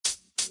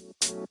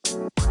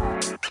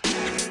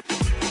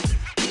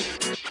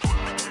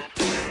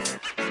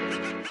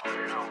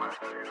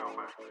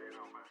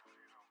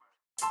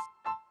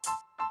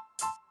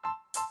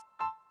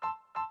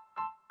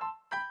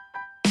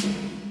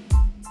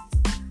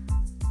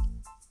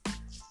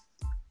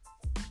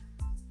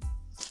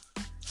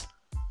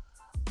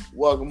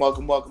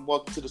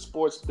Welcome to the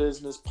Sports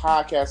Business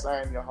Podcast.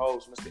 I am your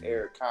host, Mr.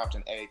 Eric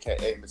Compton,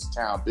 a.k.a. Mr.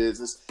 Town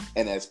Business.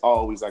 And as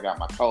always, I got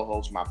my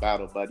co-host, my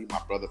battle buddy,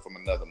 my brother from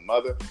another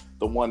mother,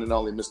 the one and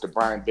only Mr.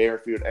 Brian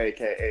Bearfield,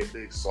 a.k.a.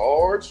 Big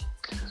Sarge.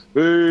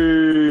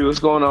 Hey, what's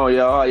going on,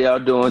 y'all? How y'all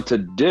doing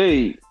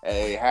today?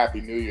 Hey, Happy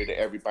New Year to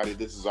everybody.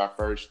 This is our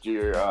first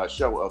year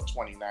show of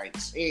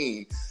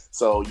 2019.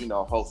 So,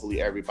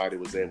 hopefully everybody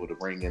was able to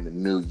bring in the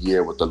new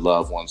year with the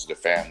loved ones, the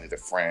family, the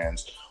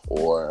friends,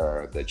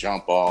 or the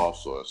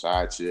jump-offs or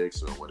side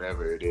chicks or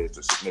whatever it is,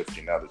 the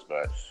significant others.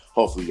 But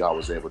hopefully y'all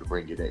was able to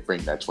bring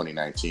that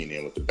 2019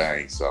 in with the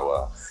bang.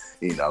 So,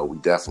 we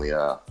definitely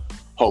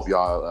hope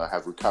y'all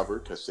have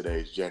recovered, because today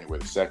is January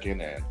the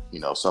 2nd,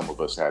 and, some of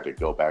us had to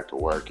go back to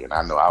work. And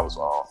I know I was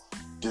all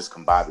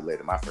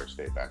discombobulated my first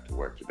day back to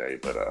work today.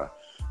 But,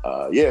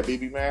 yeah,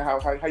 BB, man,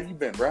 how you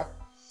been, bro?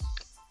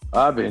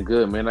 I've been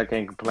good, man. I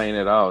can't complain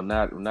at all.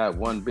 Not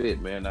one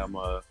bit, man.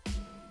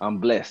 I'm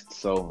blessed,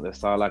 so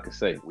that's all I can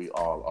say. We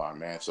all are,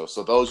 man. So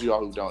those of y'all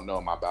who don't know,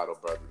 my battle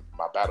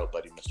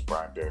buddy, Mr.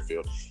 Brian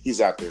Bearfield,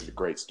 he's out there in the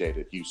great state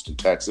of Houston,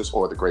 Texas,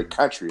 or the great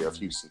country of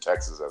Houston,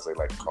 Texas, as they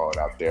like to call it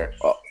out there.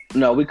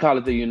 No, we call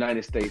it the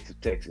United States of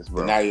Texas,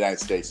 bro. The United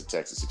States of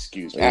Texas,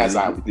 excuse me. As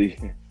I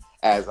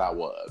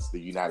was,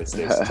 the United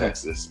States of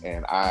Texas,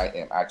 and I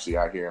am actually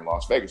out here in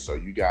Las Vegas. So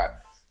you got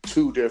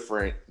two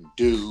different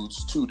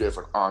dudes, two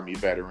different Army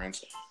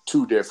veterans,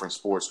 two different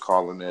sports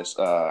columnists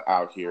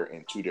out here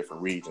in two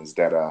different regions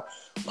that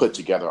put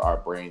together our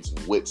brains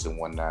and wits and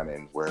whatnot,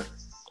 and we're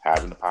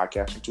having the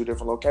podcast in two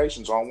different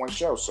locations on one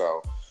show.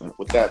 So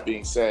with that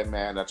being said,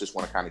 man, I just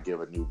want to kind of give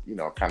a new,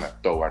 kind of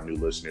throw our new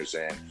listeners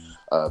in,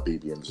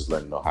 BB, and just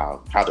let them know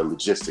how the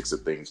logistics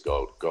of things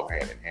go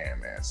hand in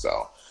hand, man.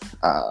 So,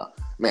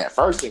 man,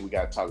 first thing we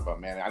got to talk about,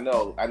 man, I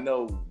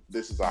know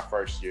this is our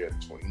first year,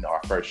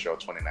 our first show,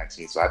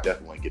 2019. So I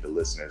definitely want to give the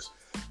listeners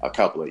a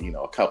couple of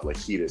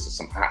heaters and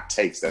some hot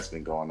takes that's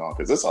been going on,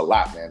 because there's a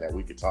lot, man, that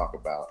we could talk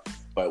about.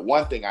 But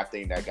one thing I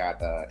think that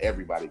got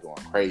everybody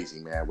going crazy,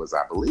 man, was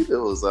I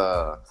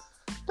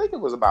think it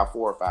was about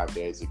 4 or 5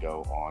 days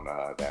ago on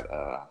that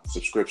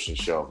subscription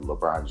show of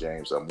LeBron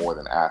James, More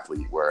Than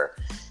Athlete, where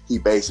he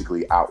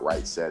basically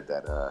outright said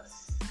that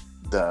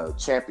the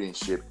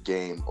championship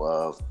game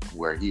of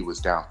where he was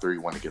down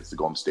 3-1 against the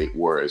Golden State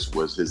Warriors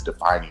was his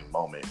defining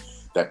moment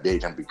that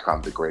made him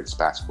become the greatest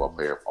basketball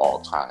player of all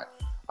time.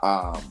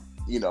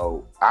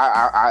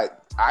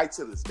 I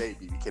to this day,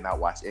 BB, cannot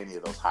watch any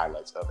of those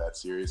highlights of that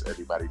series.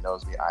 Everybody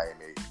knows me. I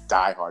am a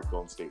diehard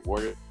Golden State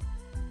Warrior.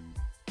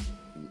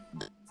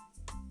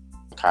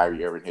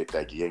 Kyrie Irving hit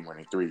that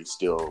game-winning three.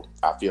 Still,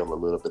 I feel a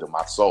little bit of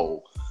my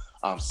soul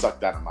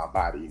sucked out of my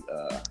body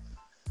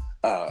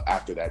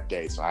after that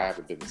day. So I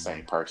haven't been the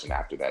same person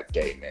after that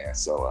day, man.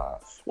 So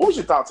what was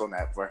your thoughts on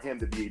that, for him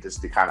to be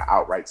just to kind of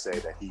outright say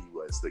that he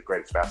was the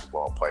greatest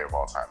basketball player of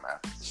all time, man?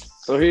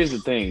 So here's the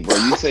thing, bro.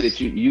 You said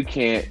that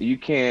you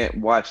can't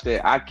watch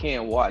that. I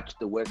can't watch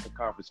the Western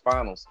Conference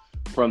Finals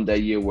from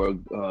that year where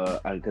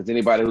because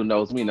anybody who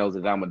knows me knows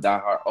that I'm a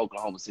diehard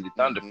Oklahoma City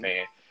Thunder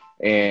fan,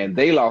 and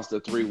they lost a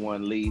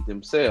 3-1 lead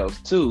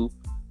themselves to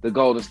the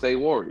Golden State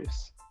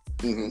Warriors.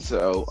 Mm-hmm.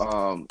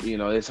 So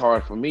it's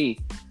hard for me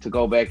to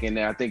go back in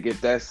there. I think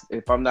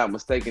if I'm not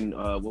mistaken,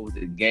 what was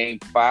it, Game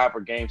 5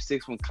 or Game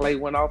 6 when Clay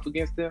went off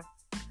against them?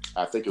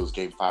 I think it was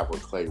Game 5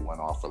 where Clay went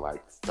off for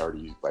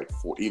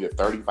either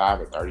 35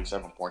 or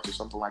 37 points or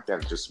something like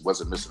that. It just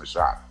wasn't missing a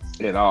shot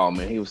at all,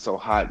 man. He was so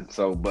hot. And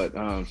so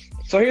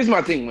here's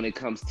my thing when it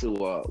comes to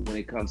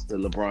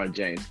LeBron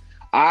James.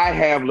 I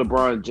have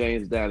LeBron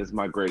James down as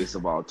my greatest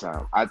of all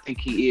time. I think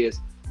he is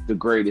the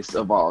greatest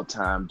of all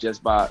time,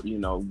 just by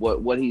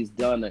what he's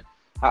done, and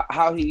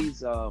how he's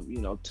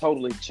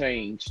totally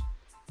changed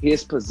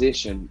his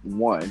position.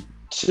 1,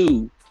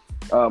 2.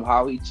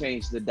 How he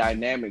changed the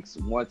dynamics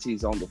once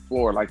he's on the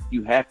floor. Like,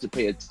 you have to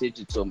pay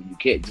attention to him. You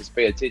can't just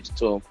pay attention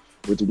to him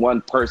with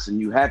one person.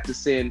 You have to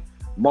send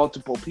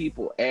multiple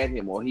people at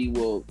him, or he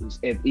will.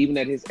 And even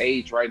at his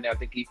age right now, I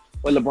think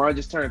LeBron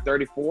just turned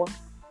 34.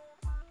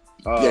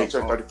 Yeah, he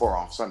turned 34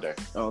 on Sunday.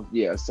 Oh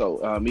yeah,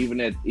 so even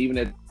at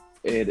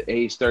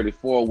age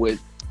 34, with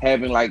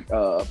having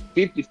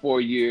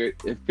 54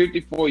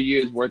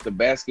 years worth of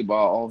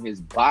basketball on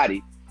his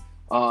body,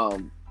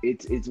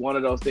 it's one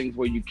of those things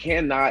where you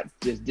cannot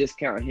just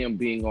discount him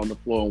being on the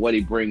floor and what he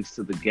brings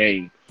to the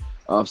game.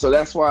 So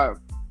that's why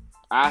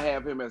I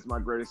have him as my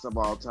greatest of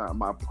all time.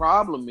 My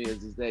problem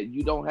is that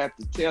you don't have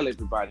to tell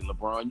everybody,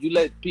 LeBron.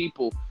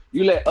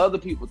 You let other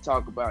people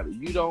talk about it.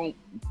 You don't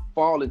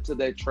fall into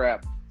that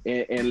trap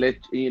and let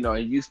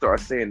and you start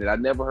saying it. I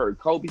never heard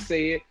Kobe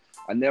say it.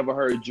 I never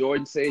heard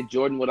Jordan say it.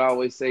 Jordan would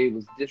always say it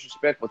was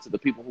disrespectful to the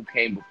people who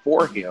came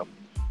before him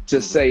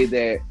to say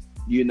that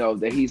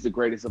that he's the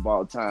greatest of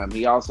all time.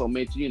 He also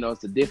mentioned,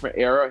 it's a different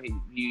era.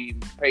 He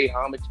paid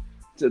homage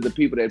to the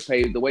people that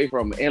paved the way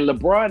from him. And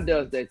LeBron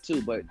does that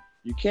too, but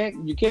you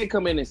can't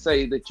come in and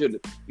say that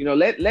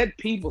let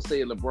people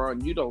say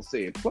LeBron, you don't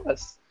say it.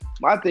 Plus,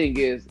 my thing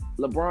is,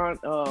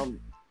 LeBron,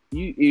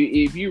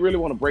 if you really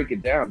want to break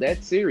it down,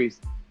 that series,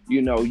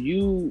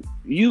 you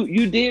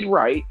did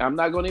right. I'm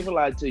not going to even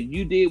lie to you.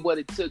 You did what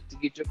it took to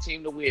get your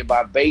team to win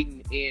by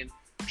baiting in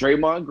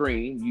Draymond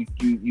Green.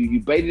 You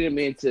baited him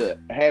into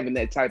having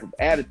that type of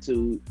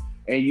attitude,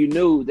 and you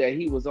knew that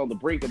he was on the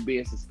brink of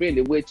being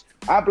suspended, which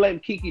I blame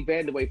Kiki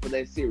Vandeweghe for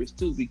that series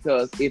too,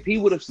 because if he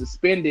would have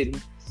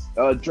suspended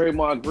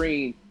Draymond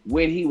Green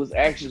when he was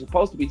actually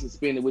supposed to be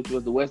suspended, which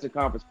was the Western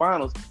Conference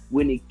Finals,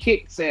 when he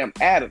kicked Sam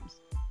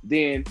Adams,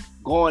 then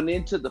going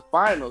into the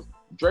finals,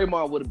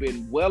 Draymond would have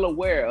been well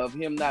aware of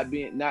him not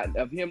getting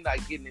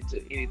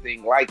into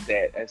anything like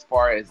that as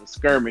far as a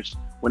skirmish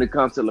when it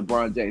comes to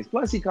LeBron James.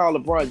 Plus, he called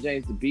LeBron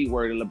James the B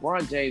word, and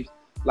LeBron James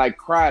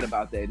cried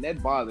about that, and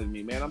that bothered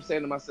me, man. I'm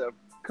saying to myself,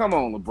 come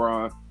on,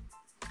 LeBron,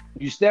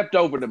 you stepped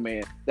over the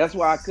man. That's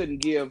why I couldn't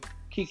give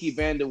Kiki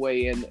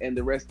Vandeweghe and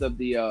the rest of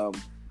the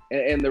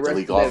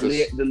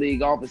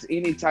league office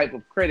any type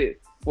of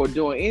credit for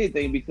doing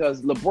anything,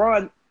 because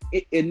LeBron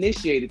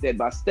initiated that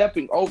by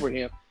stepping over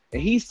him,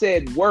 and he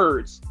said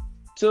words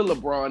to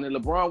LeBron, and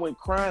LeBron went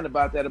crying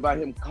about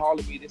him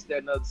calling me this, that,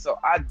 and other. So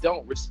I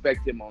don't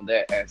respect him on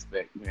that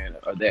aspect, man,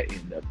 or that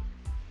end of it.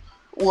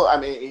 Well, I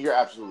mean, you're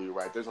absolutely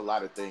right. There's a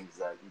lot of things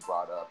that you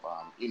brought up.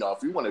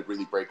 If you want to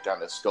really break down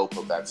the scope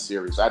of that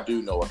series, I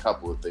do know a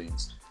couple of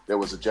things. There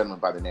was a gentleman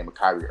by the name of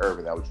Kyrie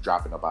Irving that was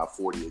dropping about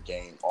 40 a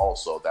game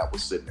also, that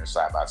was sitting there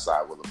side by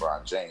side with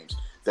LeBron James,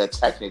 that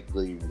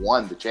technically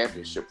won the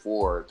championship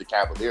for the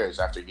Cavaliers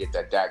after he hit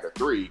that dagger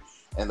three,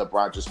 and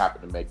LeBron just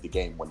happened to make the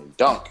game-winning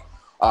dunk.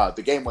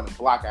 The game-winning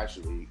block,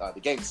 actually, the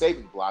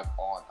game-saving block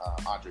on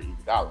Andre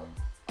Iguodala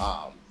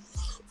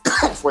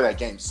for that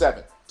Game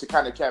 7. To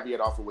kind of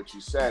caveat off of what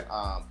you said,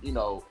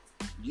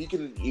 you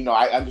can,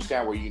 I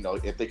understand where,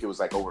 I think it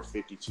was over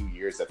 52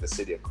 years that the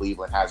city of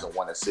Cleveland hasn't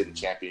won a city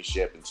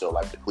championship until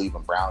the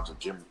Cleveland Browns of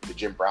the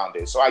Jim Brown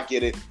days. So I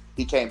get it.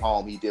 He came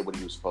home, he did what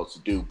he was supposed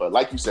to do. But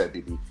like you said,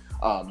 BB,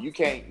 you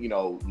can't,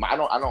 I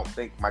don't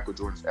think Michael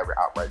Jordan's ever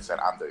outright said,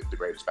 I'm the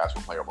greatest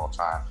basketball player of all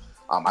time.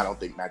 I don't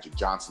think Magic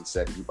Johnson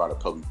said it. You brought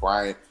up Kobe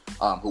Bryant,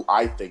 who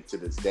I think to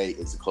this day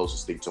is the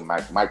closest thing to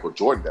Michael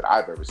Jordan that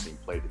I've ever seen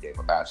play the game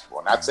of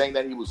basketball. Not saying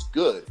that he was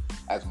good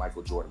as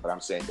Michael Jordan, but I'm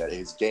saying that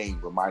his game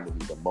reminded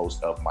me the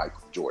most of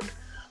Michael Jordan.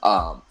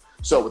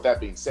 So with that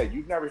being said,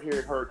 you've never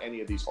heard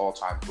any of these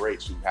all-time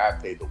greats who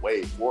have paved the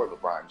way for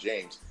LeBron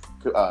James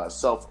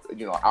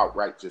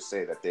outright just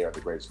say that they are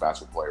the greatest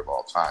basketball player of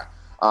all time.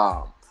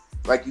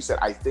 Like you said,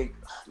 I think,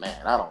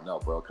 man, I don't know,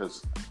 bro,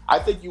 because I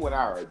think you and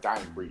I are a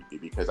dying breed,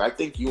 because I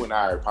think you and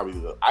I are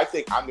probably I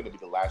think I'm going to be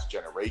the last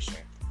generation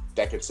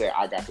that could say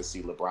I got to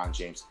see LeBron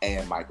James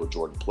and Michael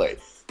Jordan play.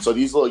 So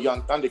these little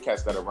young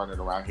Thundercats that are running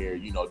around here,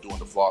 doing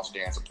the floss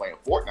dance and playing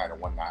Fortnite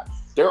and whatnot,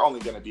 they're only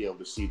going to be able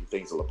to see the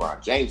things that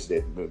LeBron James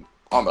did. And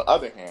on the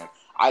other hand,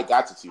 I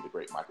got to see the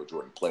great Michael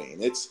Jordan play,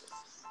 and it's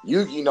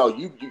you're a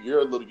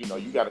little,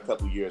 you got a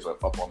couple years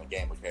up on the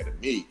game ahead of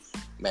me,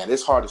 man.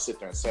 It's hard to sit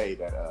there and say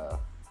that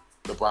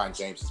LeBron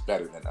James is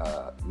better than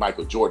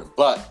Michael Jordan,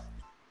 but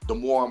the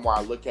more and more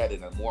I look at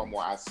it, and the more and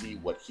more I see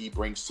what he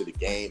brings to the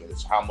game, and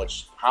it's how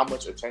much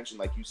attention,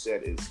 like you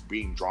said, is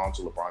being drawn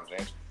to LeBron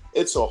James.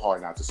 It's so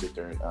hard not to sit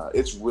there and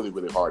it's really,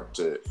 really hard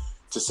to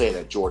say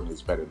that Jordan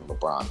is better than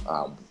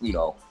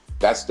LeBron.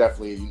 That's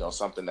definitely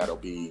something that'll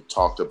be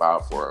talked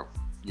about for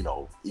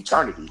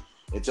eternity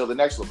until the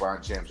next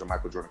LeBron James or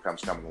Michael Jordan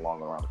comes coming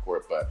along around the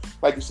court. But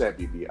like you said,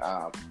 BB,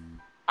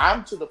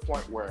 I'm to the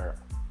point where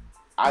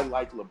I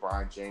like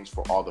LeBron James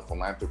for all the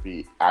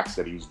philanthropy acts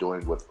that he's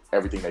doing with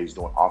everything that he's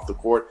doing off the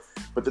court.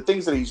 But the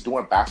things that he's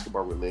doing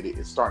basketball related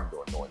is starting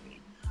to annoy me.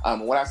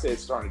 When I say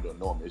it's starting to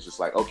annoy me, it's just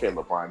like, okay,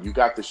 LeBron, you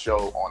got the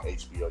show on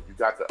HBO. You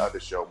got the other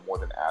show, More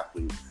Than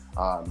Athlete.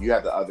 You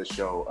had the other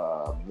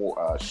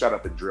show, Shut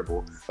Up and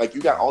Dribble. Like,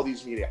 you got all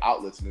these media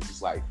outlets, and it's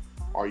just like,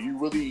 are you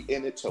really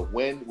in it to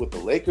win with the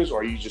Lakers,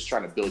 or are you just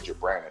trying to build your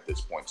brand at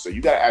this point? So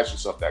you got to ask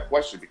yourself that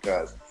question,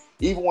 because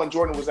even when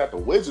Jordan was at the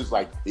Wizards,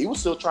 he was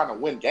still trying to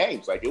win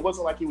games. It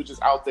wasn't like he was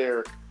just out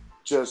there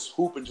just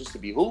hooping just to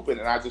be hooping.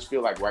 And I just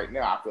feel like right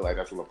now,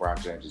 that's what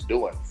LeBron James is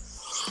doing.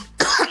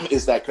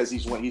 Is that because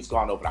he's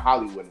gone over to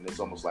Hollywood, and it's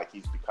almost like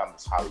he's become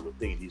this Hollywood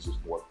thing. He's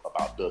just more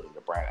about building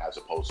the brand as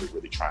opposed to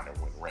really trying to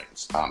win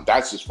rings.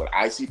 That's just what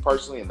I see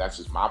personally, and that's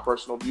just my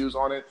personal views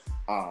on it.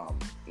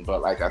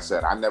 But like I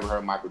said, I never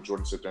heard Michael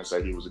Jordan sit there and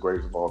say he was the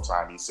greatest of all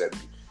time. He said,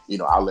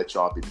 I'll let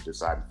y'all be the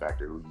deciding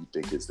factor who you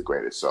think is the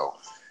greatest. So,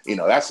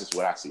 that's just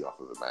what I see off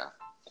of it, man.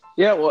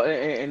 Yeah, well,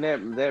 and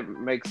that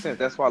makes sense.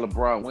 That's why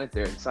LeBron went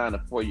there and signed a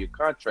 4-year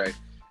contract.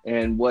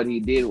 And what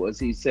he did was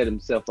he set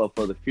himself up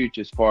for the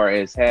future as far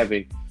as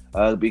having,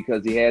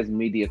 because he has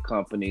media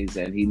companies,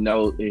 and he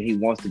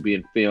wants to be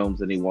in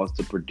films, and he wants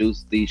to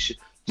produce these,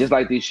 just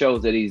like these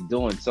shows that he's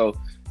doing. So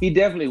he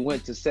definitely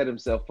went to set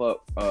himself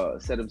up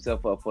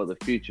for the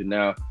future.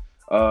 Now,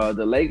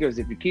 The Lakers,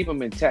 if you keep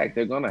them intact,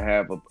 they're going to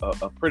have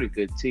a pretty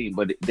good team,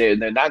 but they're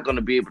not going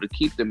to be able to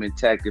keep them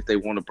intact if they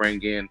want to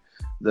bring in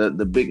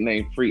the big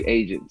name free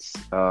agents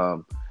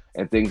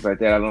and things like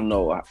that. I don't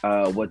know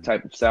what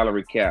type of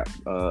salary cap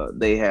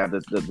they have.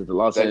 The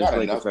Los Angeles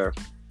Lakers have.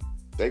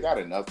 They got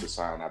enough to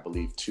sign, I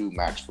believe, 2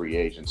 max free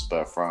agents,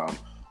 but from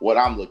what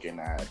I'm looking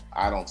at,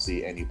 I don't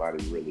see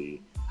anybody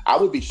really. I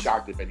would be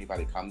shocked if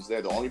anybody comes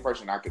there. The only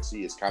person I could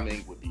see is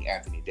coming would be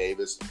Anthony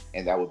Davis,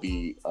 and that would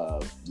be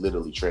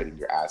literally trading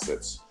your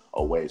assets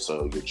away.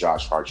 So your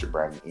Josh Hart, your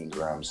Brandon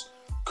Ingrams,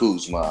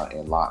 Kuzma,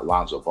 and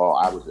Lonzo Ball.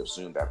 I would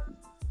assume that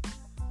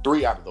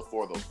 3 out of the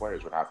 4 of those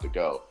players would have to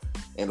go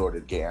in order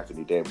to get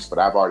Anthony Davis. But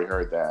I've already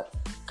heard that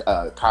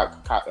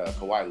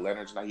Kawhi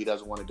Leonard, he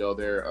doesn't want to go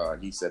there.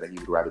 He said that he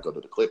would rather go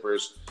to the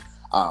Clippers.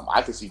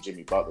 I could see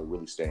Jimmy Butler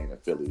really staying in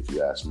Philly, if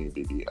you ask me,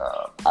 BB.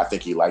 I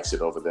think he likes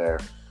it over there.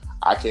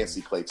 I can't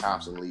see Klay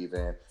Thompson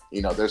leaving.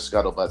 There's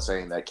scuttlebutt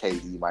saying that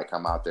KD might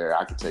come out there.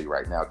 I can tell you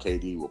right now,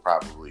 KD will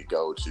probably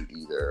go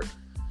to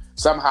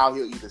somehow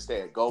he'll either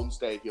stay at Golden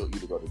State, he'll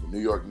either go to the New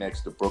York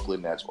Knicks, the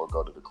Brooklyn Nets, or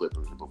go to the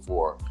Clippers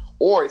before.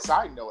 Or, a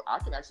side note, I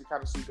can actually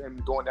kind of see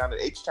him going down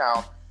to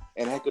H-Town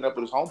and hooking up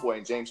with his homeboy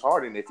and James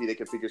Harden if they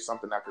can figure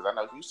something out, because I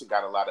know Houston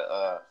got a lot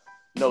of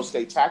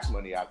no-state tax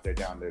money out there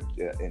down there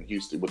in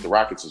Houston with the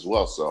Rockets as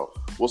well. So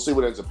we'll see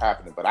what ends up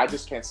happening. But I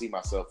just can't see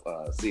myself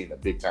seeing a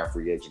big-time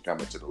free agent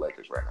coming to the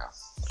Lakers right now.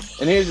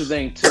 And here's the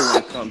thing, too,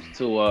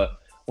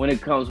 when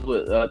it comes to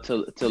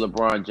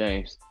LeBron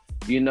James.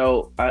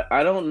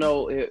 I don't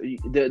know.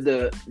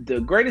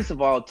 The greatest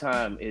of all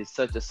time is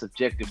such a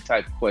subjective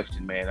type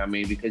question, man. I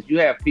mean, because you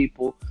have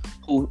people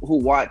who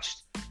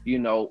watched,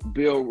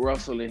 Bill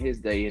Russell in his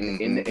day,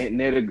 and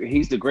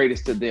he's the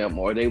greatest to them,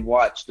 or they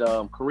watched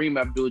Kareem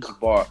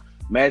Abdul-Jabbar,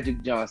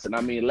 Magic Johnson.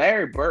 I mean,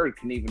 Larry Bird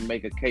can even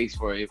make a case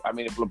for it. I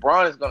mean, if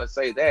LeBron is going to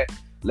say that,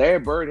 Larry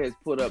Bird has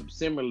put up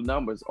similar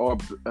numbers or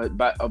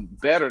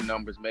better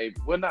numbers, maybe.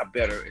 Well, not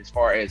better as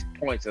far as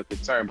points are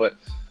concerned, but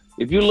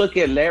if you look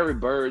at Larry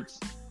Bird's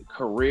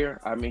career,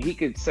 I mean, he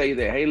could say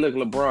that, hey, look,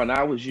 LeBron,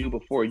 I was you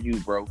before you,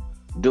 bro,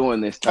 doing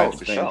this type of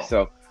thing. Sure.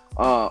 So,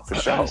 for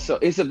sure. So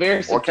it's a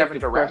very or Kevin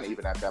Durant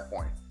even at that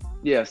point.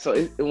 Yeah. So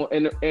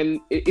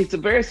it's a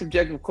very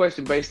subjective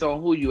question based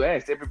on who you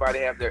ask. Everybody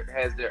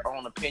has their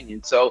own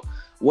opinion. So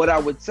what I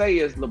would say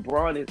is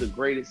LeBron is the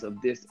greatest of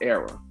this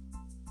era.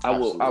 I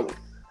will,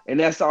 and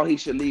that's all he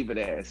should leave it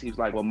as. He's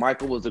like, well,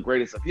 Michael was the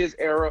greatest of his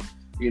era.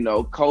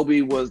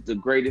 Kobe was the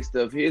greatest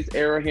of his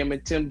era, him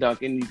and Tim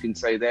Duncan, you can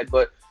say that.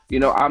 But,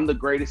 I'm the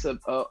greatest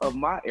of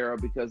my era,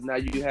 because now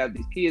you have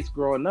these kids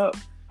growing up,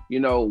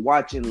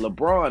 watching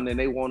LeBron, and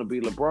they want to be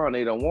LeBron.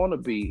 They don't want to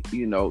be,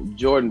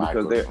 Jordan,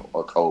 Michael, because they're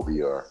or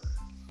Kobe, or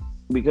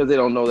because they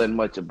don't know that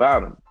much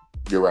about him.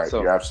 You're right.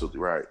 You're absolutely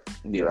right.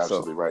 You're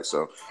absolutely right.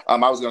 So I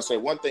was going to say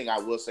one thing I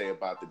will say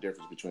about the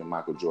difference between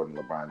Michael Jordan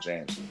and LeBron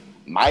James.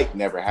 Mike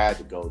never had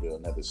to go to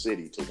another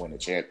city to win a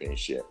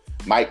championship.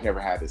 Mike never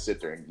had to sit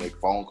there and make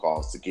phone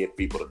calls to get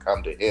people to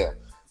come to him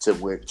to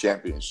win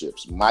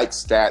championships. Mike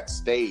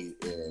stayed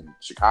in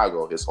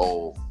Chicago his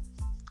whole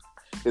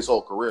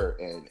career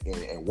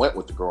and went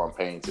with the growing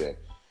pains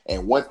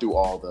and went through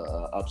all the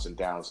ups and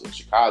downs in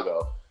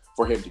Chicago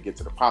for him to get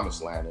to the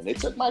promised land. And it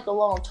took Mike a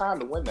long time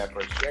to win that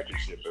first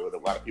championship. But a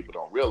lot of people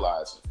don't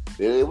realize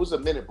it was a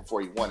minute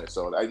before he won it.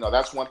 So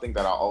that's one thing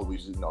that I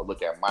always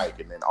look at Mike.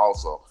 And then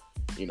also,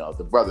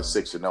 the brother's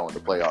 6-0 in the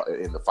playoff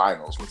in the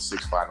finals with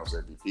 6 finals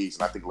MVPs.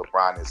 And I think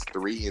LeBron is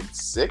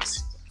 3-6,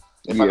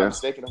 if I'm not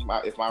mistaken,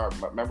 if my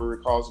memory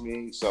recalls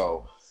me.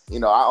 So, I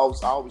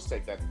always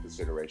take that into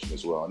consideration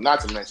as well. And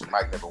not to mention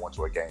Mike never went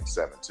to a game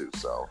 7 too.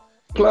 So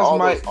plus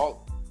Mike.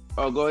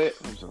 Go ahead.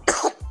 I'm sorry.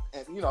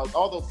 And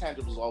all those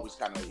tangibles always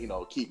kind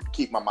of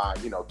keep my mind,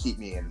 keep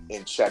me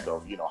in check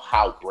of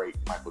how great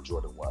Michael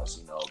Jordan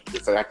was. The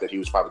fact that he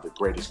was probably the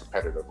greatest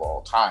competitor of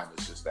all time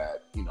is just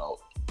that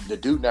the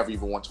dude never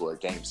even went to a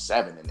game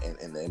 7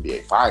 in the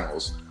NBA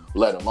Finals,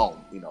 let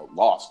alone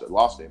lost the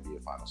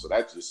NBA Finals. So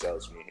that just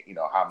tells me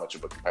how much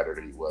of a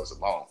competitor he was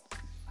alone.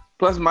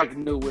 Plus, Mike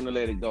knew when to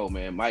let it go,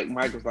 man.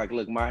 Mike was like,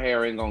 look, my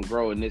hair ain't gonna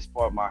grow in this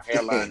part. My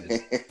hairline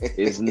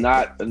is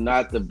not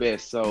the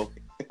best. So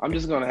I'm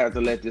just gonna have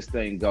to let this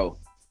thing go.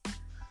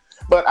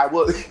 But I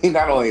will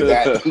not only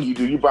that,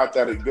 you brought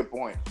that a good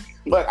point.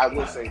 But I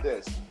will say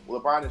this: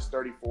 LeBron is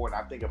 34, and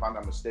I think if I'm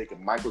not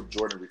mistaken, Michael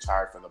Jordan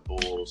retired from the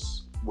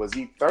Bulls. Was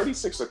he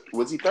 36 or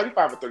was he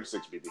 35 or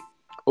 36, BB?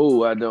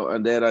 Oh, I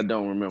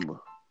don't remember.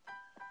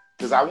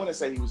 Because I want to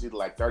say he was either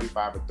like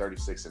 35 or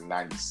 36 in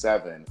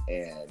 97,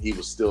 and he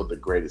was still the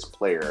greatest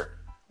player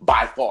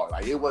by far.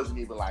 Like, it wasn't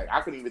even like,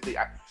 I couldn't even think.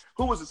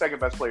 Who was the second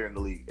best player in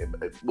the league?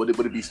 Would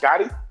it be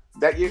Scotty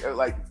that year,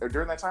 or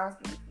during that time?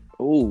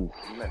 Ooh.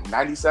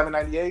 97,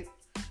 98?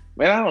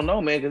 Man, I don't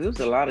know, man, because there was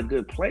a lot of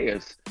good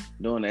players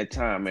during that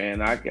time,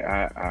 man.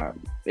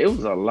 It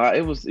was a lot.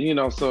 It was, it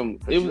was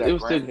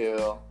Grant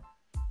Hill.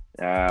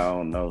 I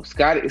don't know.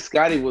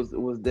 Scotty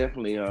was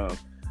definitely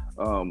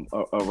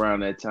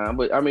around that time,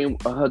 but I mean,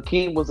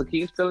 Hakeem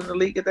still in the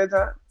league at that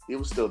time? He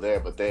was still there,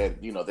 but they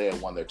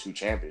had won their 2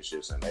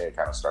 championships, and they had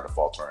kind of started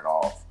faltering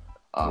off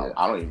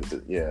I don't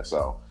even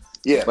so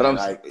But man,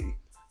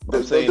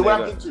 the way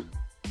I'm getting to,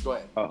 go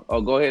ahead.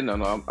 Go ahead.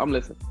 No, I'm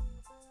listening.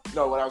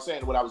 No, what I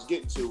was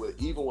getting to,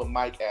 even with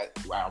Mike I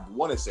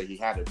want to say he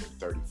had to have been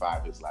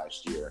 35 his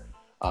last year,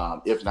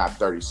 if not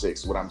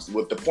 36.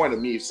 What the point of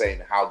me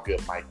saying how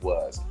good Mike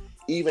was,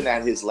 even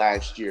at his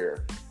last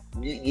year,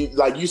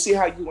 you see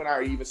how you and I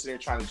are even sitting there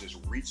trying to just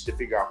reach to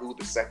figure out who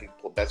the second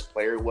best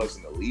player was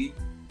in the league.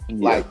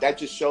 Yeah. Like, that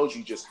just shows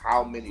you just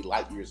how many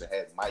light years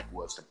ahead Mike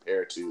was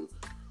compared to.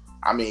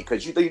 I mean,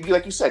 because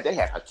like you said, they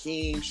had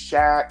Hakeem,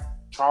 Shaq,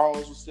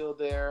 Charles was still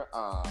there.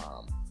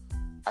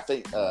 I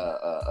think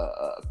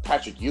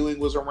Patrick Ewing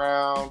was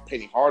around.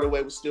 Penny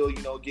Hardaway was still,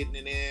 getting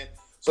it in.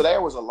 So there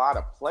was a lot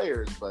of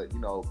players, but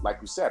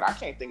like we said, I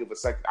can't think of a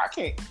second. I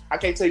can't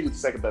tell you who the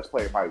second best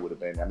player probably would have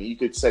been. I mean, you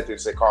could sit there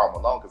and say Karl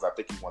Malone because I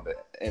think he won the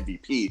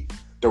MVP,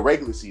 the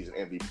regular season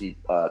MVP,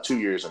 2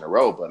 years in a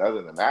row. But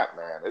other than that,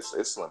 man, it's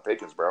slim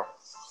pickings, bro.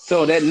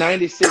 So that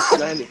 96,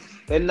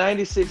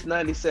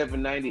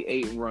 97,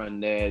 98 run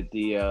that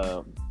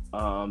the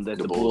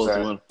Bulls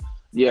won.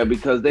 Yeah,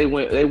 because they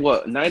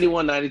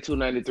 91, 92,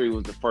 93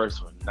 was the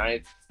first one.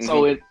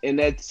 So in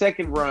that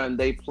second run,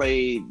 they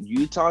played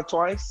Utah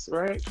twice,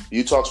 right?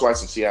 Utah twice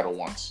and Seattle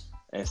once.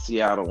 And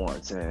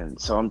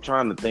so I'm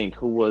trying to think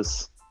who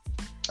was.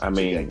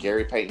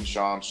 Gary Payton,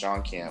 Sean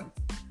Kemp,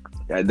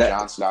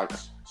 John Stockton.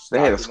 They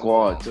had a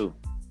squad too.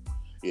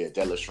 Yeah,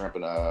 Deadlift Shrimp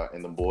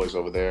and the boys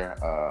over there.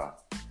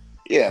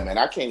 Yeah, man,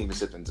 I can't even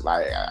sit there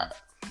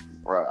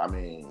bro. I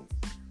mean.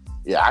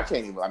 Yeah, I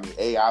can't even. I mean,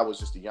 AI was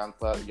just a young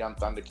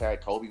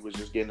Thundercat. Kobe was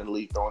just getting in the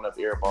league, throwing up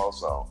air balls.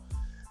 So,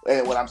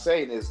 and what I'm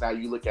saying is, now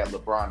you look at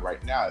LeBron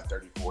right now at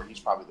 34. He's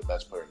probably the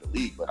best player in the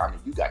league. But I mean,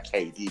 you got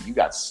KD, you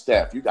got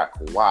Steph, you got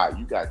Kawhi,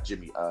 you got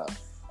Jimmy,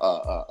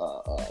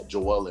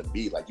 Joel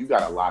Embiid. Like, you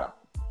got a lot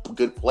of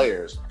good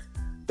players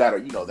that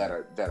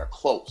are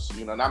close.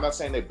 And I'm not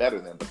saying they're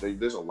better than, but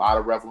there's a lot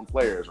of relevant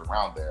players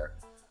around there,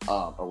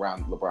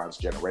 around LeBron's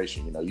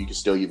generation. You can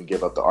still even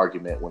give up the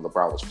argument when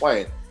LeBron was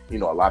playing. A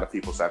lot of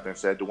people sat there and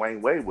said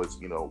Dwayne Wade was,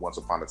 once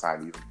upon a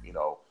time, even,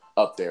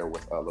 up there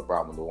with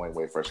LeBron when Dwayne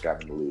Wade first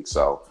got in the league.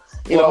 So,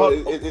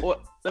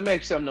 let me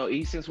ask you something, though,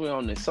 E, since we're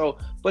on this. So,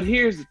 but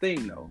here's the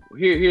thing, though.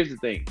 Here's the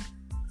thing.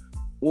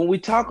 When we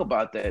talk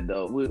about that,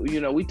 though,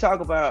 we talk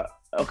about,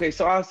 okay,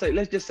 so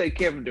let's just say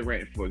Kevin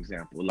Durant, for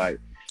example. Like,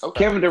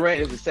 Kevin Durant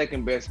is the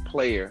second best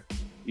player,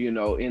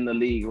 in the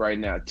league right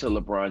now to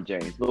LeBron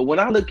James. But when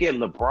I look at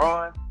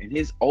LeBron and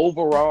his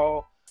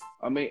overall,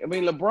 I mean,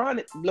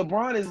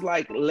 LeBron is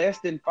like less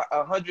than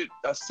 100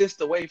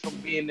 assists away from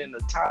being in the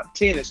top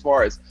 10 as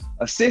far as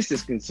assists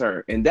is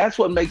concerned. And that's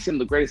what makes him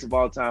the greatest of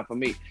all time for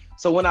me.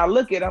 So when I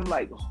look at it, I'm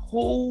like,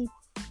 who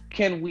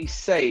can we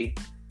say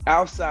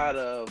outside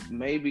of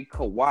maybe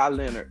Kawhi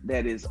Leonard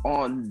that is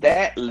on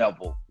that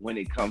level when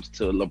it comes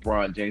to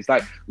LeBron James?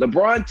 Like,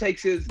 LeBron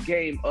takes his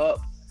game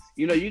up.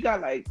 You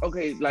got like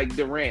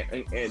Durant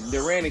and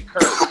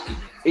Curry,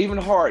 even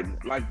Harden.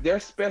 Like,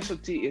 their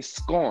specialty is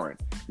scoring.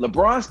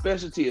 LeBron's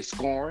specialty is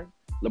scoring.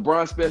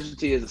 LeBron's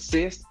specialty is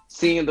assist,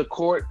 seeing the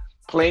court,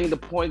 playing the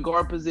point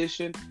guard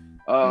position,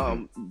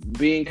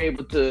 being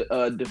able to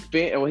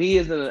defend. Well, he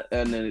isn't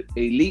an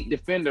elite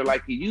defender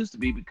like he used to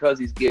be because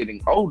he's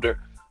getting older.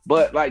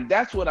 But like,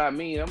 that's what I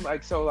mean. I'm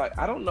like, so like,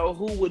 I don't know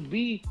who would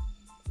be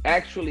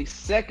actually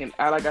second.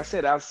 Like I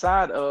said,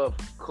 outside of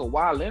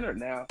Kawhi Leonard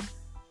now.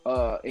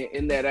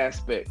 In that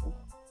aspect?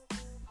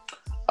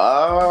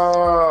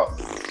 I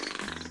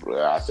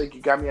think you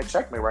got me a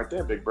checkmate right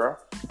there, big bro.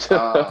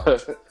 I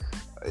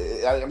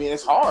mean,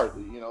 it's hard.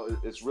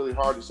 It's really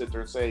hard to sit there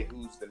and say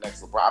who's the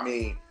next LeBron. I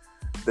mean,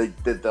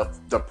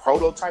 the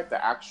prototype,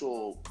 the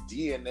actual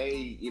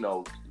DNA,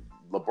 LeBron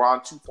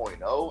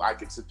 2.0, I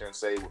could sit there and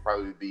say would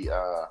probably be.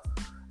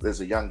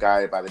 There's a young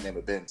guy by the name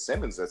of Ben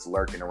Simmons that's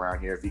lurking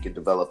around here. If he could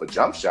develop a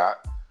jump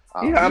shot,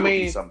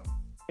 he's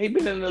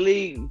been in the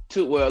league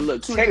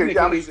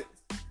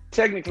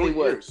technically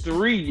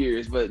 3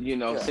 years, but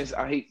since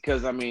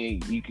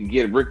you can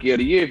get rookie of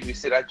the year if you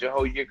sit out your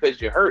whole year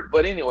because you're hurt.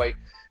 But anyway,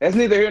 that's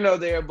neither here nor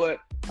there. But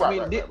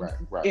right.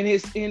 In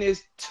his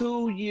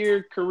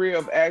 2-year career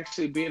of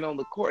actually being on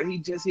the court, he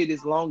just hit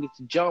his longest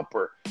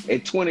jumper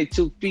at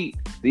 22 feet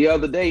the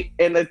other day,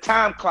 and the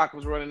time clock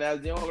was running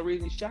out. The only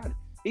reason he shot it,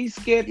 he's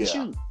scared to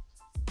shoot.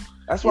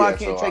 That's why I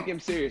can't take him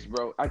serious,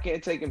 bro. I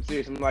can't take him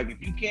serious. I'm like, if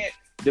you can't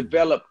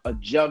develop a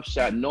jump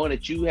shot knowing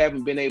that you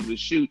haven't been able to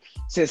shoot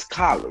since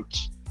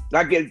college,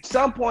 like at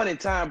some point in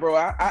time, bro,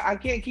 I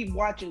can't keep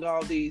watching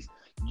all these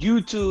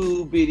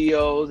YouTube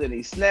videos and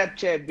these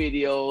Snapchat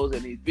videos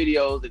and these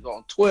videos that go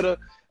on Twitter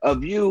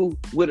of you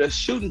with a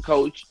shooting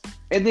coach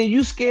and then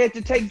you scared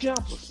to take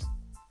jumpers.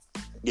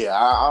 Yeah,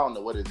 I don't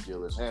know what his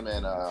deal is. Him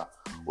and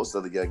what's the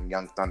other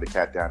young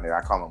Thundercat down there?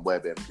 I call him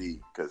WebMD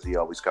because he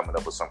always coming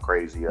up with some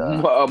crazy.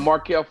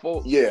 Markelle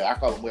Fultz. Yeah, I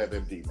call him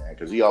WebMD, man,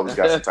 because he always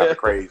got some type of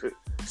crazy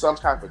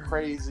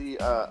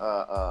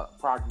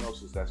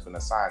prognosis that's been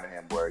assigned to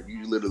him, where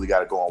you literally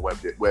got to go on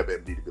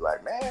WebMD to be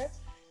like, man,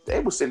 they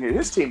was sitting here.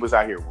 His team was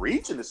out here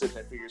reaching to sit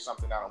there and figure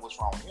something out on what's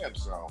wrong with him.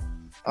 So,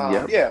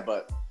 yeah,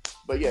 but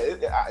yeah,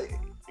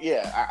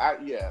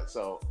 Yeah.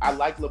 So I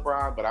like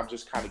LeBron, but I'm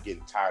just kind of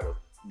getting tired of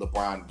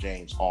LeBron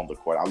James on the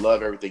court. I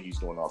love everything he's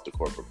doing off the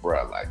court, but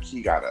bro, like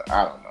he gotta,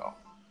 I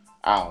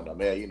don't know,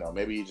 man. You know,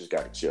 maybe you just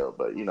gotta chill.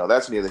 But you know,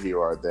 that's neither here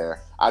or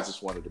there. I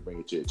just wanted to bring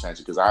it to your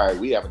attention because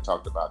we haven't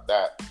talked about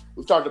that.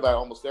 We've talked about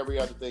almost every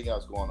other thing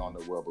else going on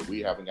in the world, but we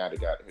haven't had a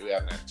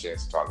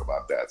chance to talk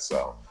about that.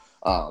 So,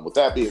 with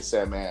that being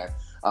said, man,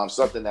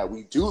 something that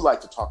we do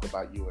like to talk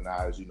about, you and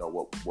I, is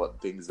what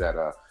things that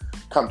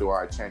come to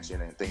our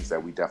attention and things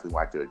that we definitely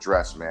like to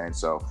address, man.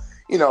 So,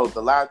 you know,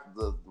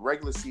 the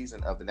regular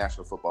season of the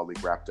National Football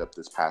League wrapped up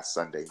this past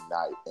Sunday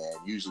night,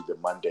 and usually the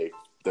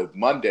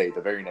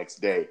very next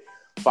day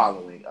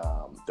following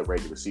the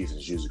regular season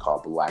is usually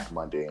called Black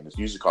Monday, and it's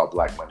usually called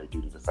Black Monday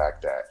due to the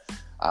fact that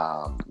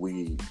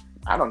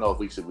I don't know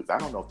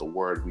if the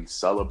word we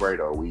celebrate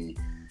or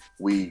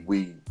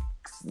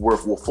we're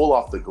full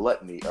off the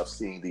gluttony of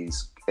seeing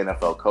these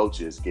NFL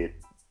coaches get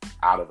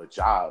out of a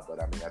job,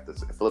 but I mean at the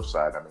flip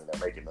side, I mean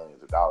they're making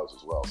millions of dollars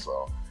as well.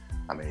 So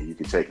I mean you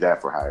can take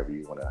that for however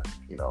you want to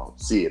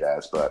see it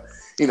as. But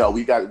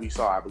we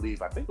saw I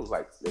think it was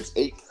like there's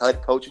 8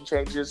 head coaching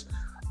changes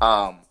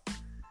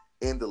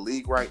in the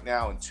league right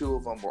now, and 2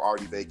 of them were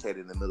already vacated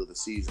in the middle of the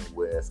season,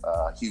 with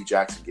Hugh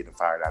Jackson getting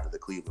fired out of the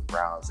Cleveland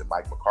Browns and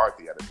Mike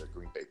McCarthy out of the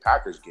Green Bay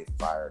Packers getting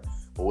fired.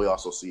 But we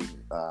also see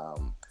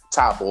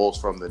Todd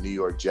Bowles from the New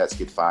York Jets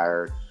get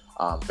fired,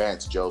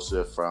 Vance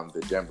Joseph from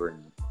the Denver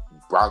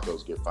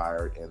Broncos get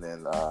fired, and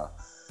then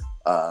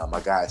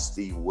my guy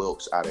Steve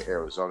Wilkes out of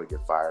Arizona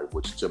get fired,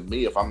 which to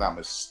me, if I'm not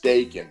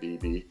mistaken,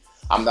 BB,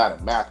 I'm not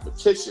a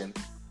mathematician,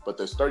 but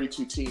there's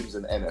 32 teams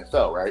in the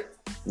NFL, right?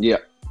 Yeah.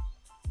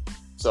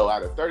 So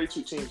out of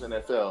 32 teams in the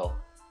NFL,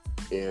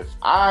 if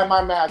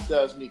my math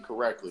does me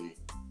correctly,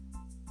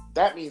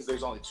 that means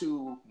there's only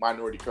 2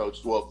 minority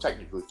coaches, well,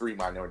 technically 3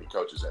 minority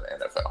coaches in the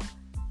NFL.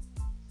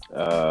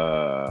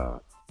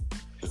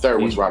 The third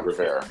one's Ron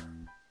Rivera.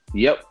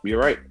 Yep, you're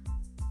right.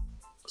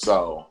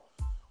 So,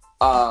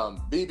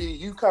 BB,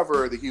 you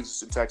cover the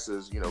Houston,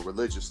 Texas,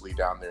 religiously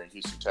down there in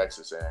Houston,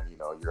 Texas, and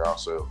you're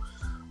also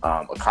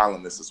a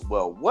columnist as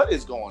well. What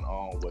is going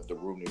on with the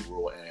Rooney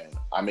Rule? And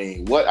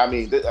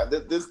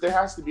there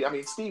has to be. I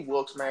mean, Steve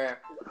Wilkes, man,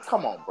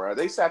 come on, bro.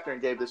 They sat there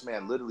and gave this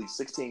man literally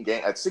 16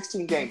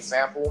 game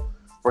sample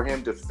for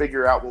him to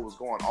figure out what was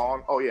going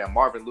on. Oh yeah,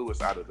 Marvin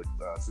Lewis out of the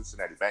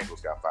Cincinnati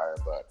Bengals got fired,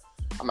 but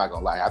I'm not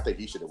gonna lie, I think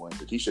he should have went.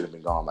 He should have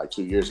been gone like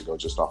 2 years ago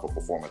just off of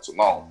performance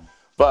alone.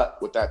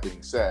 But with that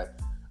being said,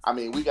 I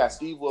mean, we got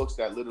Steve Wilkes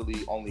that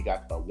literally only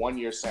got a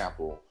 1-year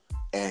sample,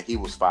 and he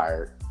was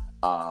fired.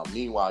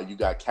 Meanwhile, you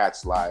got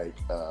cats like,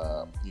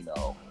 the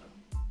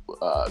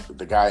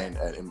guy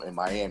in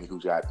Miami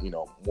who's got,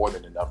 more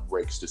than enough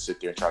breaks to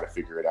sit there and try to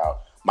figure it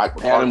out. Mike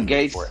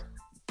McCarthy.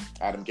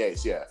 Adam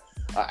Gase, yeah.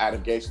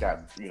 Adam Gase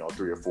got, 3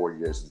 or 4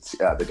 years.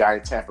 The guy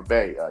in Tampa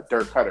Bay,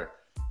 Dirk Cutter,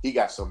 he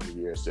got so many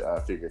years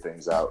to figure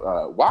things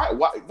out. Why?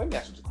 Let me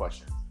ask you the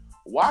question.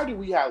 Why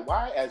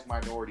as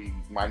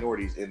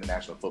minorities in the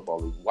National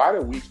Football League, why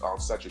are we on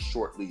such a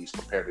short leash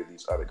compared to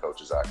these other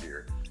coaches out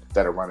here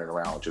that are running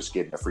around just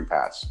getting a free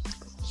pass?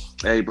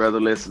 Hey, brother,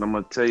 listen, I'm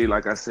gonna tell you,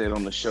 like I said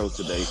on the show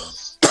today,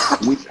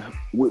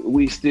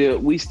 we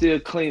still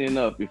cleaning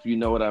up, if you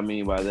know what I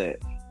mean by that.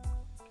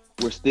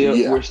 We're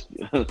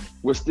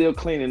still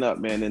cleaning up,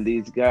 man. And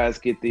these guys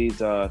get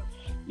these, I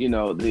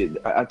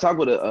talked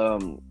with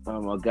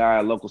a guy,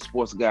 a local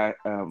sports guy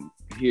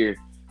here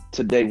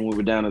today when we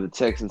were down at the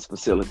Texans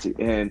facility,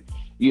 and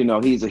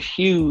he's a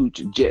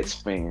huge Jets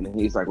fan, and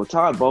he's like, well,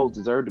 Todd Bowles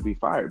deserved to be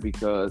fired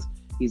because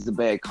he's a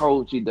bad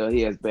coach. He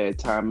has bad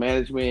time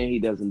management. He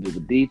doesn't do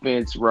the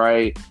defense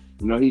right.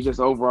 He's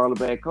just overall a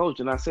bad coach.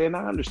 And I said,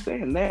 I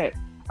understand that.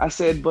 I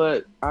said,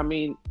 but I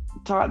mean,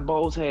 Todd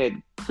Bowles had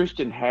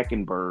Christian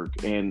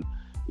Hackenberg and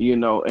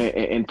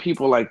and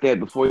people like that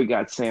before he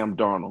got Sam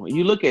Darnold.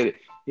 You look at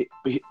it,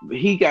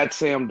 he got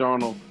Sam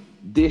Darnold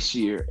this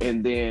year,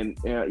 and then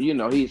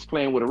he's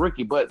playing with a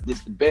rookie, but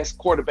it's the best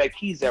quarterback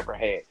he's ever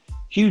had.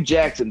 Hugh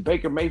Jackson,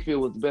 Baker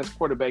Mayfield was the best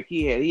quarterback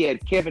he had. He had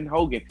Kevin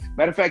Hogan.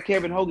 Matter of fact,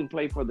 Kevin Hogan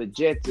played for the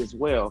Jets as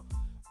well.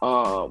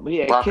 He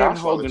had Kevin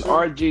Hogan,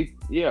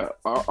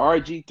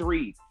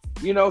 RG3.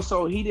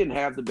 So he didn't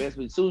have the best.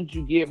 But as soon as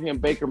you give him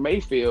Baker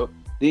Mayfield,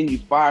 then you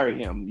fire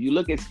him. You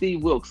look at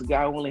Steve Wilkes, a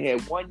guy who only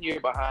had 1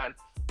 year behind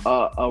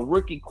a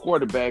rookie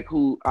quarterback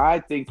who I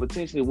think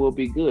potentially will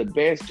be good.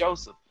 Vance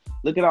Joseph.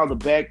 Look at all the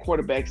bad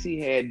quarterbacks he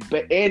had.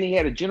 And he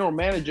had a general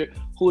manager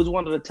who was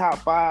one of the top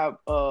 5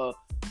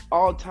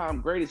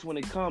 all-time greatest when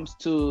it comes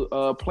to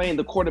playing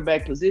the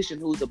quarterback position,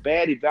 who's a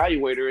bad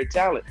evaluator of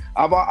talent.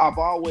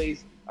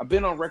 I've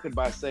been on record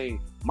by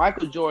saying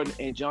Michael Jordan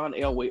and John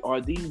Elway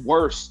are the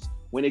worst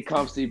when it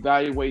comes to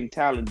evaluating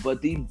talent,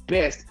 but the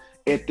best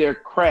at their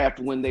craft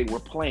when they were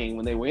playing.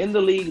 When they were in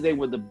the league, they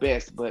were the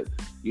best. But,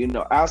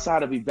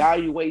 outside of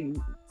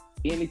evaluating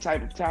any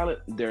type of talent,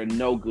 they're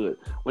no good.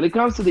 When it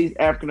comes to these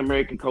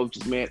African-American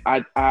coaches, man,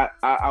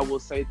 I will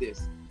say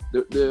this.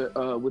 With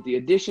the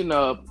addition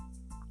of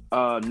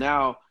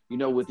now,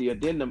 with the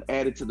addendum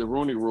added to the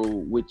Rooney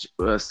Rule, which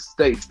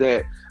states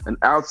that an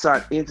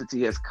outside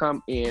entity has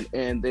come in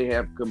and they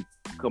have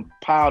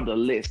compiled a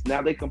list.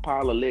 Now they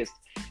compile a list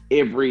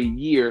every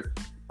year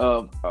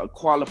of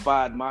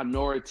qualified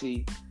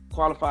minority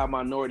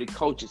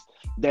coaches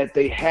that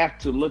they have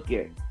to look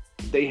at.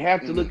 They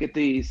have to look at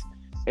these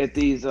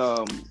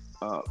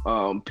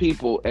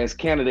people as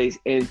candidates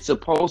and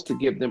supposed to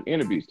give them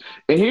interviews.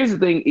 And here's the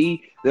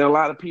thing, that a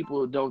lot of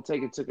people don't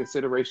take into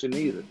consideration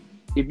either.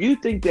 If you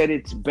think that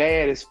it's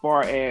bad as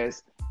far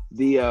as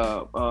the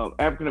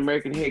African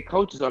American head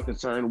coaches are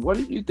concerned, what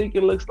do you think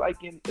it looks like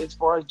as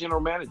far as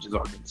general managers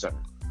are concerned?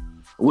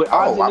 With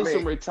Ozzie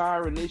Newsome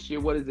retiring this year,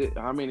 what is it?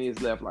 How many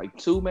is left? Like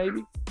 2,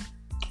 maybe?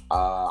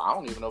 I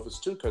don't even know if it's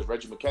 2 because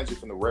Reggie McKenzie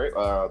from the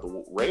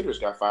Raiders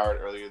got fired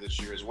earlier this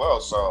year as well.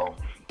 So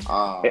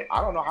I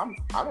don't know how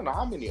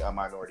many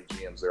minority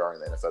GMs there are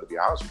in the NFL. To be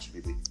honest with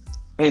you, BB.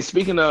 And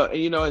speaking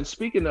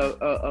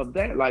of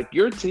that, like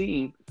your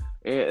team,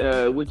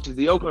 which is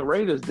the Oakland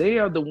Raiders, they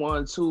are the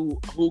ones who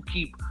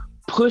keep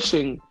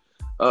pushing,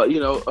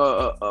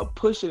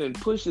 pushing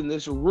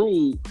this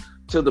rule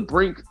to the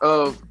brink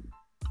of,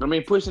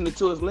 pushing it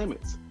to its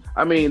limits.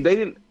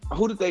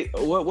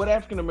 What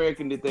African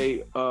American did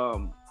they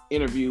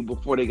interview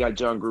before they got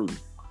John Gruden?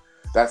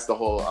 That's the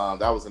whole.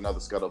 That was another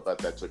scuttlebutt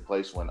that took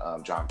place when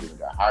John Gruden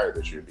got hired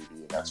this year,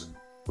 BB. And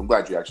I'm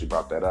glad you actually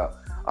brought that up.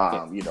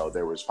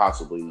 There was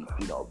possibly,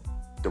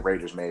 the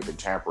Raiders may have been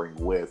tampering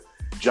with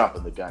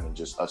jumping the gun and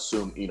just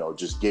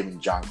just giving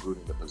John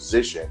Gruden the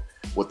position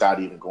without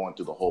even going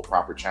through the whole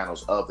proper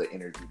channels of the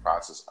interview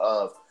process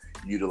of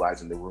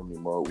utilizing the Rooney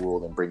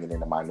Rule and bringing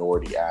in a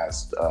minority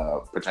as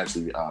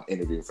potentially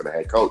interviewing for the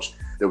head coach.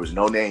 There was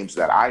no names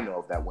that I know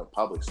of that went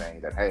public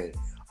saying that, hey,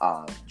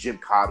 Jim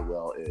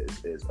Caldwell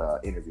is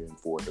interviewing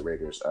for the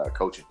Raiders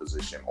coaching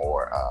position,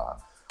 or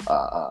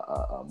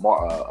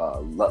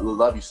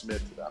Lovie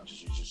Smith. I'm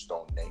just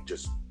throwing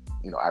names,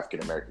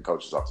 African American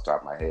coaches off the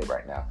top of my head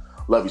right now.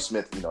 Lovie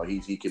Smith,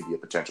 he could be a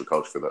potential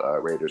coach for the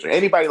Raiders or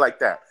anybody like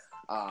that.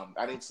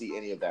 I didn't see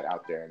any of that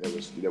out there, and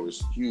there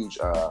was huge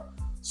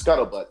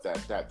scuttlebutt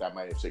that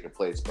might have taken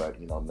place, but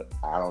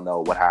I don't know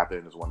what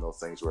happened. It's one of those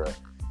things where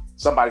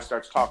somebody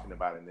starts talking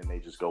about it and then they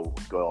just go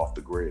off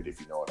the grid,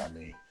 if you know what I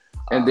mean.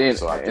 And then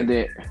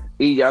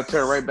y'all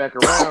turn right back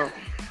around.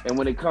 And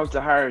when it comes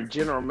to hiring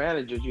general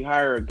managers, you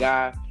hire a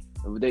guy.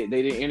 They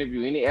didn't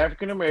interview any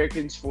African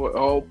Americans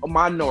for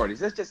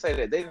minorities. Let's just say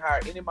that they didn't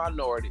hire any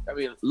minority.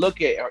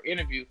 Look at or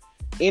interview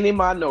any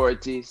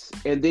minorities,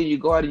 and then you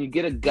go out and you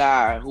get a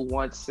guy who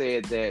once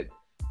said that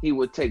he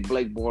would take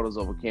Blake Bortles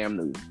over Cam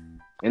Newton.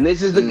 And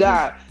this is the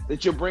guy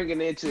that you're bringing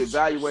in to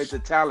evaluate the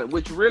talent,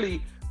 which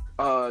really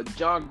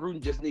John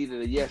Gruden just needed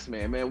a yes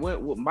man.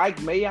 Mike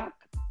Mayock?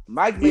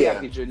 Mike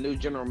Mayock is your new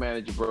general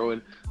manager, bro.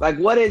 And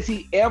what has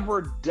he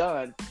ever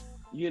done,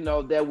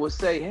 that will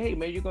say, hey,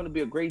 man, you're going to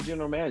be a great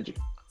general manager?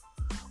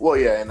 Well,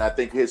 yeah, and I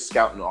think his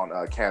scouting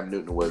on Cam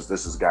Newton was,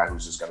 this is a guy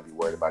who's just going to be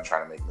worried about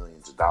trying to make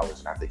millions of dollars.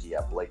 And I think he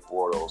had Blake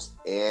Bortles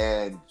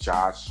and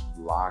Josh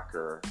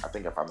Locker. I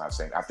think I'm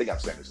saying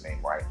his name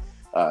right.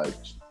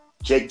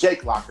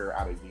 Jake Locker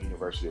out of the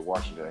University of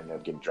Washington ended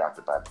up getting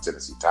drafted by the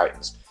Tennessee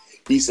Titans.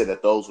 He said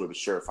that those were the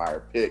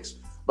surefire picks.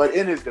 But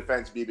in his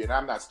defense, BB, and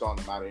I'm not stalling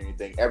him out or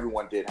anything,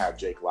 everyone did have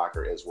Jake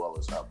Locker as well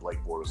as Blake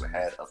Bortles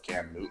ahead of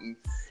Cam Newton.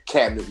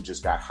 Cam Newton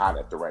just got hot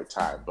at the right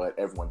time, but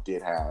everyone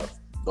did have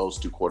those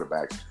two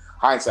quarterbacks.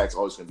 Hindsight's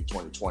always going to be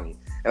 20/20,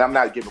 and I'm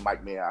not giving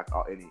Mike Mayock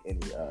any.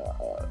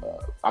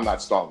 I'm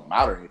not stalling him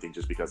out or anything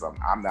just because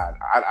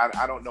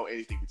I don't know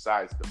anything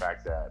besides the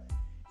fact that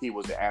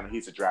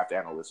he's a draft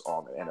analyst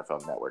on the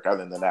NFL Network.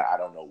 Other than that, I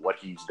don't know what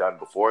he's done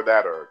before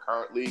that or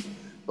currently,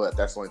 but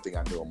that's the only thing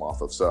I knew him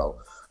off of. So,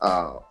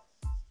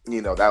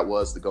 that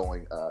was the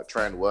going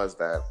trend, was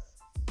that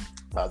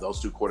those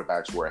two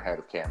quarterbacks were ahead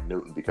of Cam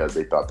Newton because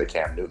they thought that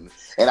Cam Newton.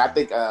 And I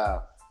think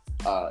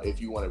if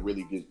you want to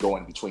really get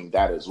going between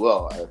that as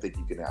well, I think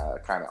you can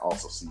kind of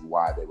also see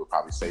why they would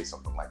probably say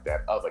something like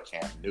that of a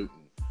Cam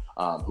Newton,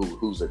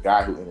 who's a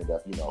guy who ended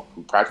up,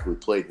 who practically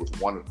played with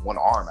one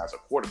arm as a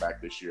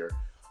quarterback this year.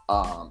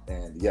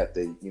 And yet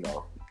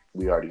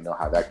we already know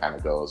how that kind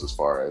of goes as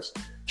far as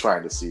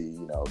trying to see,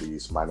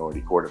 these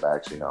minority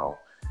quarterbacks,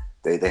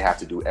 they have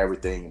to do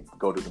everything,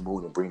 go to the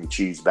moon and bring the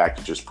cheese back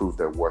to just prove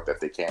their worth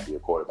that they can't be a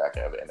quarterback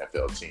of an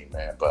NFL team,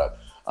 man. But,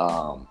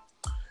 I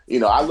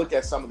look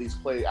at some of these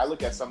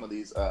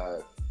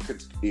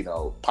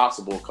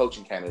possible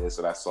coaching candidates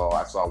that I saw.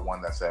 I saw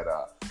one that said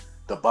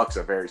the Bucs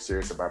are very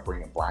serious about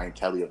bringing Brian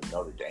Kelly of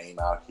Notre Dame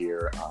out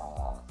here.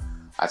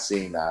 I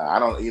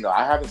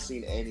haven't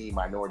seen any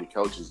minority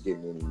coaches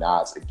getting any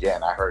nods.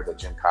 Again, I heard that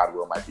Jim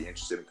Caldwell might be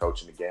interested in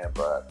coaching again,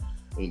 but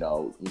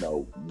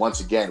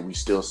once again, we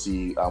still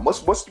see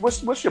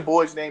what's your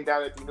boy's name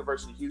down at the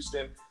University of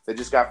Houston that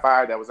just got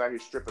fired, that was out here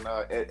stripping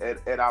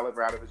Ed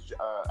Oliver out of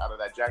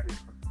that jacket,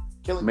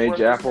 killing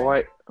Major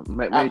Applewhite.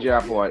 Major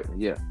Applewhite,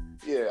 yeah.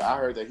 Yeah, I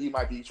heard that he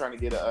might be trying to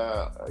get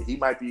he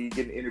might be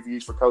getting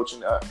interviews for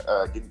coaching,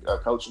 getting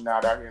coaching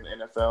now down here in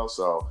the NFL.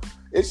 So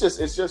it's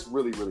just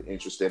really really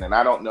interesting. And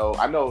I don't know,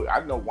 I know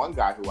one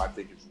guy who I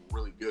think is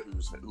really good,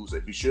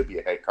 who should be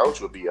a head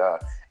coach would be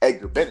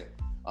Edgar Bennett.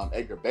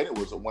 Edgar Bennett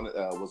was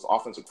was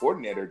offensive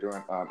coordinator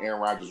during Aaron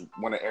Rodgers,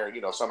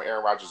 some of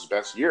Aaron Rodgers'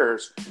 best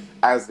years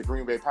as the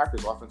Green Bay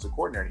Packers offensive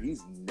coordinator.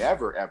 He's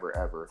never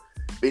ever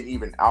been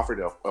even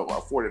afforded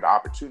the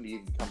opportunity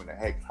of becoming a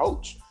head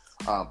coach.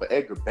 But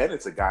Edgar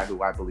Bennett's a guy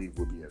who I believe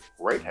would be a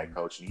great head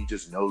coach, and he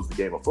just knows the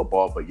game of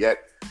football, but yet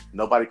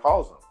nobody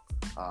calls him.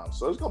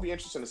 So it's going to be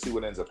interesting to see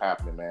what ends up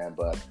happening, man.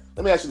 But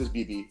let me ask you this,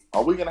 BB.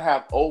 Are we going to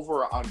have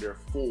over or under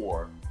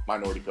 4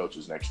 minority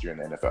coaches next year in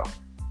the NFL?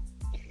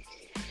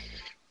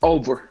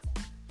 Over.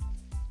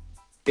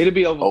 It'll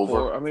be over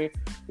 4. I mean,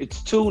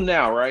 it's 2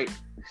 now, right?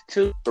 It's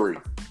 2. 3.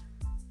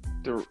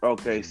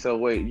 Okay, so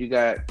wait, you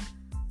got...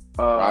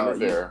 Ron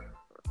Rivera.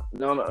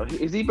 No.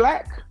 Is he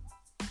black?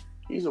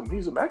 He's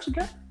a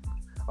Mexican.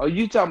 Oh,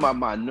 you talking about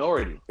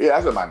minority? Yeah,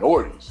 that's the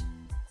minorities.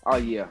 Oh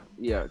yeah.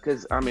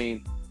 Because I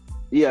mean,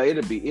 yeah,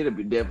 it'll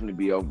definitely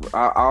be over.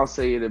 I'll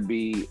say it'll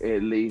be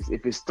at least,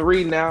 if it's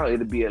 3 now,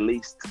 it'll be at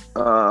least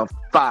 5.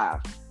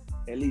 At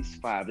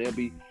least 5. There'll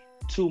be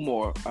 2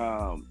 more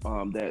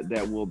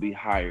that will be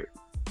hired.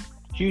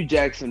 Hugh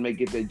Jackson may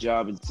get that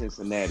job in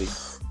Cincinnati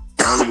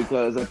only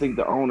because I think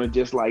the owner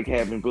just like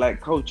having black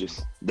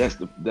coaches. That's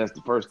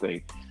the first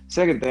thing.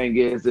 Second thing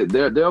is that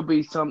there'll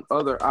be some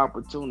other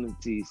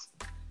opportunities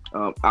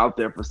out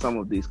there for some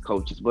of these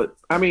coaches. But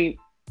I mean,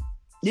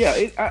 yeah.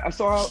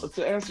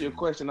 To answer your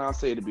question, I'll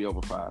say it'll be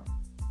over 5.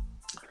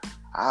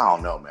 I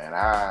don't know, man.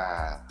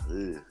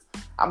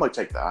 I'm gonna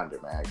take the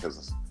under, man,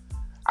 because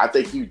I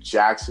think Hugh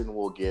Jackson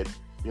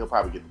he'll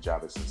probably get the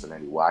job at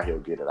Cincinnati. Why he'll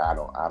get it, I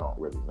don't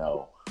really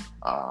know.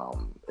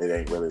 It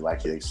ain't really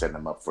like they setting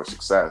him up for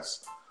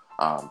success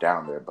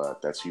down there. But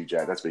that's been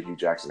Hugh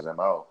Jackson's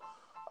MO.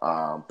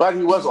 But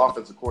he was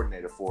offensive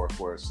coordinator for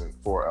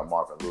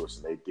Marvin Lewis,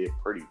 and they did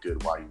pretty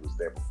good while he was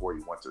there before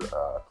he went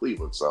to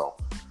Cleveland. So,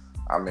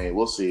 I mean,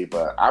 we'll see.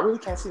 But I really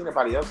can't see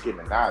anybody else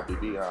getting a nod,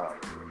 BB.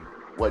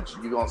 What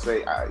you gonna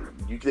say?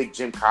 You think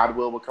Jim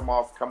Caldwell will come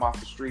off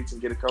the streets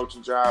and get a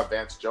coaching job?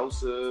 Vance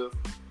Joseph?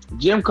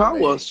 Jim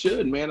Caldwell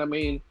should, man. I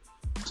mean,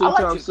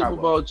 2-time Super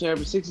Bowl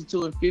champion,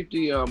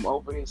 62-50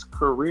 over his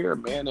career,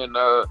 man, and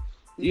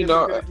he did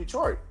good at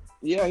Detroit.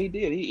 Yeah, he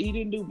did. He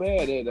didn't do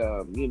bad at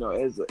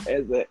as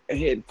a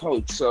head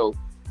coach. So,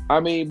 I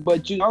mean,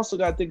 but you also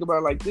got to think about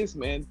it like this,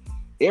 man.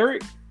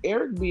 Eric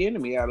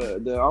Bieniemy, out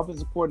of the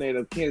offensive coordinator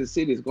of Kansas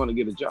City, is going to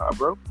get a job,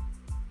 bro.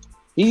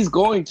 He's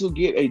going to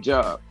get a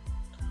job.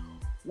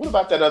 What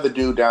about that other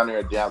dude down there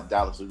at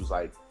Dallas who's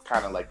like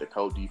kind of like the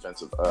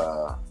co-defensive?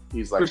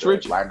 He's like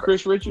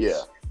Chris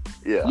Richards.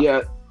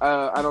 Yeah.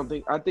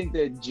 I think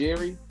that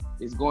Jerry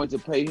is going to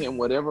pay him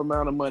whatever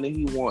amount of money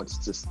he wants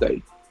to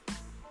stay.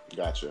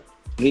 Gotcha.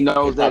 He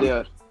knows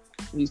that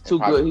he's too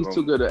good. He's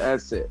too good an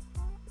asset.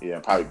 Yeah,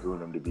 and probably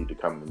groom him to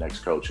become the next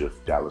coach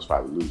if Dallas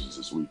probably loses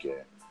this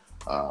weekend.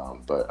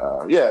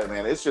 Yeah,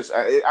 man, it's just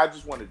I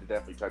just wanted to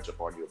definitely touch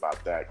upon you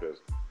about that because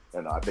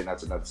I think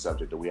that's another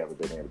subject that we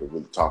haven't been able to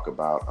really talk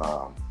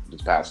about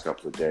this past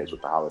couple of days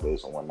with the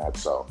holidays and whatnot.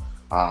 So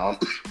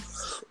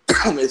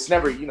it's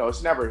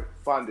never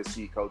fun to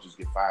see coaches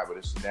get fired, but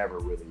it's never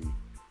really.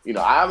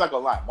 I'm not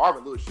gonna lie.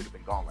 Marvin Lewis should have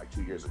been gone like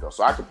 2 years ago.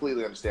 So I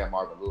completely understand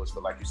Marvin Lewis,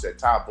 but like you said,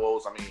 Todd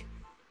Bowles. I mean,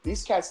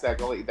 these cats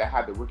that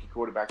had the rookie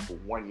quarterback for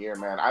 1 year,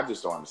 man, I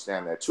just don't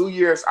understand that. 2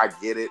 years, I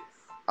get it,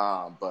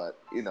 but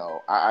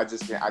I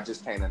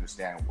just can't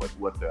understand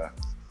what the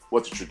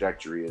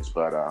trajectory is.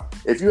 But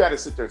if you had to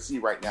sit there and see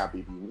right now,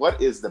 BB,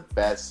 what is the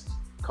best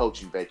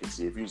coaching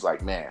vacancy? If you was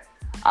like, man,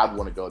 I'd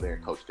want to go there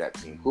and coach that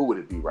team, who would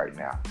it be right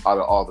now? Out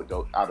of all of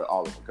them,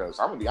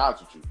 because I'm gonna be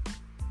honest with you.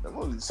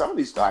 Some of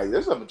these guys,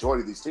 there's a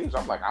majority of these teams.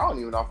 I'm like, I don't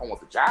even know if I want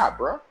the job,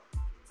 bro.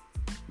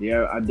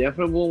 Yeah, I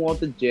definitely would want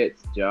the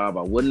Jets job.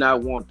 I would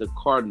not want the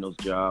Cardinals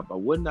job. I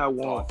would not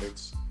want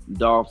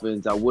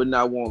Dolphins. I would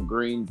not want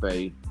Green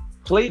Bay.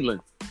 Cleveland.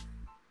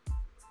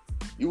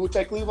 You would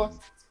take Cleveland?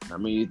 I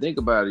mean, you think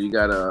about it. You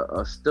got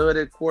a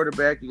studded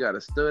quarterback. You got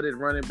a studded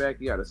running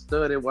back. You got a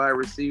studded wide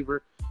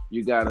receiver.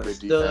 You got a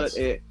stud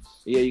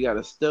you got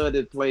a stud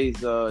that plays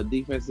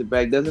defensive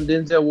back. Doesn't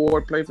Denzel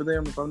Ward play for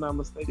them, if I'm not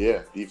mistaken?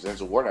 Yeah,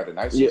 Denzel Ward had a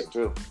nice season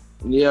too.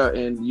 Yeah,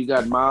 and you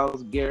got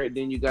Myles Garrett.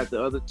 Then you got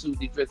the other 2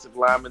 defensive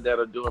linemen that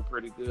are doing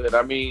pretty good.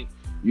 I mean,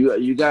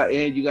 you got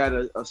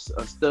a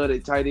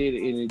studded tight end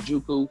in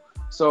Njoku.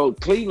 So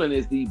Cleveland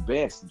is the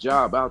best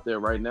job out there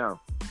right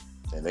now.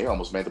 And they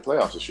almost made the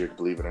playoffs this year,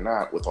 believe it or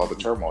not, with all the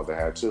turmoil they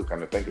had too.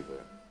 Kind of think of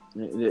it.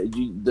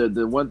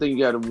 The one thing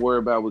you got to worry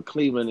about with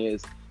Cleveland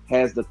is,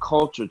 has the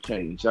culture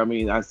changed? I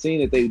mean, I've seen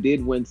that they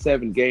did win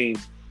 7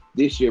 games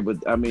this year, but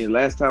I mean,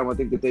 last time I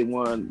think that they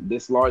won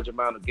this large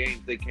amount of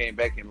games, they came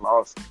back and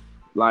lost.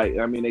 Like,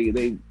 I mean,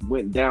 they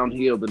went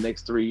downhill the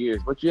next 3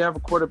 years. But you have a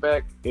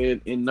quarterback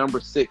in number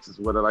 6 is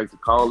what I like to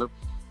call him,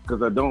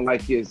 because I don't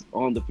like his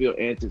on the field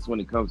antics when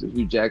it comes to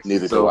Hugh Jackson.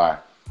 Neither do I.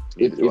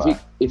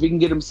 if he can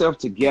get himself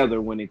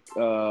together if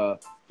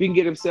he can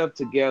get himself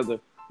together,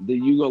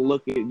 then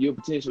you're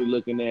potentially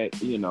looking at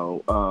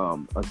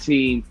a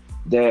team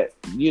that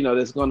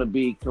that's going to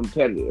be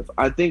competitive.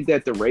 I think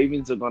that the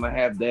Ravens are going to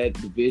have that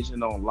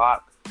division on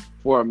lock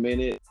for a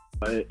minute,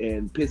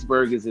 and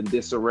Pittsburgh is in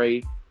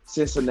disarray.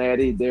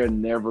 Cincinnati, they're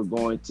never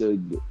going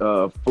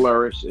to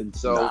flourish, and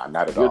so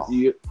not at all.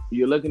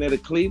 You're looking at a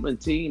Cleveland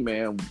team,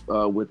 man,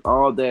 with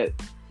all that,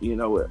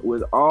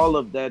 with all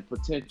of that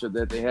potential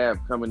that they have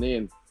coming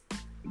in,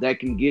 that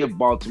can give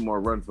Baltimore a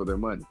run for their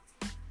money.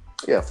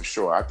 Yeah, for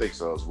sure. I think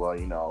so as well. I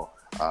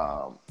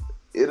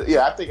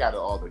think out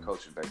of all the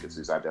coaching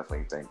vacancies, I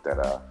definitely think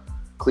that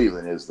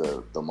Cleveland is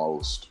the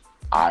most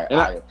eye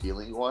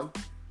appealing one,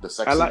 the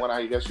sexy one,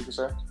 I guess you could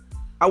say.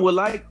 I would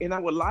like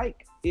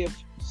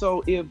if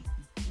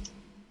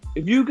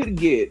you could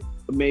get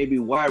maybe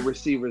wide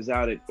receivers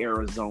out at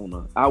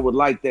Arizona, I would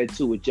like that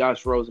too, with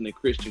Josh Rosen and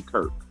Christian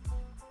Kirk.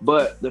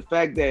 But the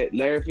fact that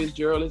Larry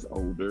Fitzgerald is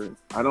older,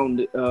 I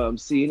don't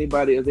see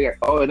anybody else there.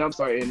 Oh, and I'm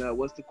sorry, and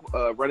what's the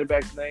running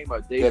back's name?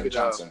 David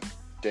Johnson.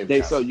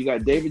 Johnson. So you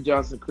got David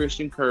Johnson,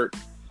 Christian Kirk,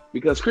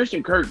 because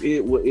Christian Kirk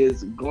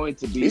is going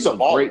to be he's a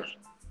baller.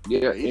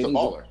 He's a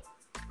baller.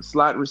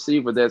 Slot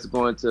receiver that's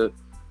going to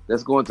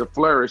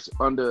flourish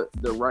under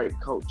the right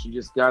coach. You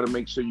just got to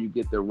make sure you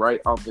get the right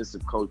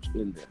offensive coach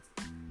in there.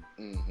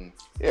 Mm-hmm.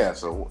 Yeah,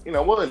 so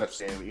we'll end up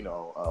seeing.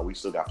 We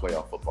still got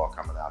playoff football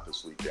coming out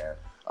this weekend.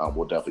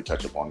 We'll definitely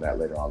touch up on that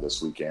later on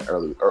this weekend,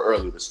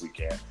 early this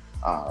weekend.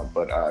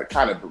 But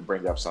kind of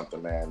bring up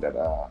something, man, that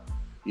I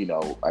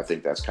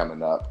think that's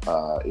coming up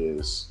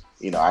is.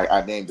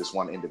 I named this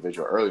one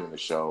individual earlier in the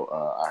show.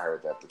 I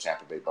heard that the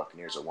Tampa Bay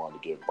Buccaneers are willing to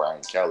give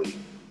Brian Kelly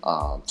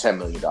 $10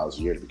 million a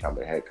year to become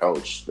their head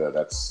coach.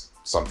 That's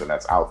something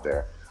that's out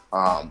there.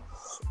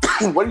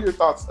 What are your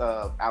thoughts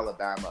of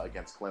Alabama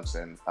against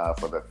Clemson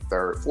for the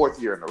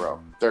fourth year in a row,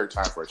 third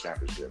time for a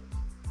championship?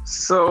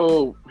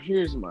 So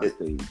here's my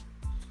thing.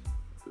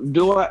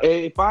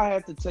 If I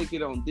had to take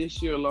it on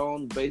this year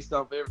alone, based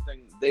off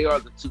everything, they are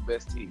the two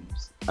best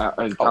teams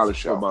in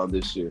college football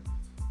this year.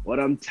 What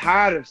I'm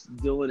tired of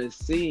doing is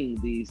seeing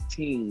these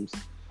teams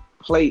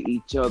play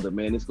each other,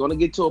 man. It's going to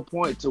get to a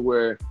point to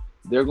where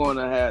you're going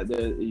to have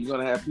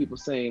people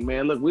saying,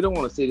 man, look, we don't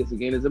want to see this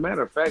again. As a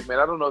matter of fact, man,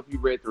 I don't know if you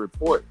read the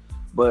report,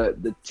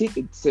 but the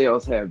ticket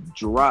sales have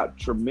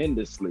dropped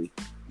tremendously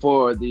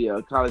for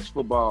the college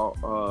football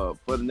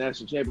for the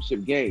national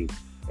championship game.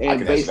 And I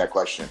can answer that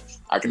question.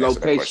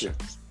 Location,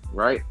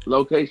 right?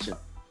 Location.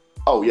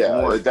 Oh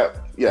yeah,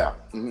 yeah.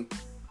 Mm-hmm.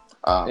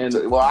 I'll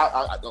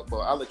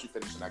let you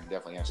finish, and I can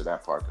definitely answer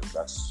that part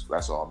because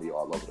that's all me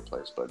all over the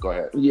place. But go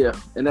ahead. Yeah,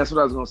 and that's what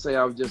I was gonna say.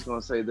 I was just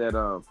gonna say that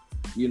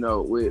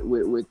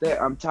with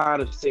that, I'm tired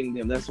of seeing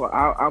them. That's why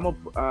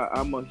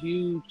I'm a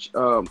huge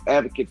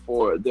advocate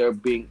for there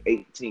being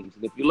 8 teams.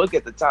 And if you look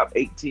at the top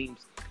 8 teams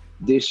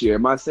this year,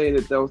 am I saying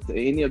that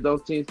any of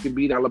those teams can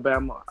beat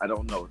Alabama? I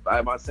don't know.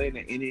 Am I saying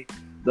that any of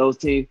those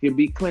teams can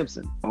beat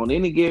Clemson on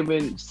any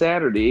given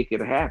Saturday? It could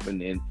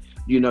happen, and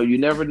you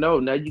never know.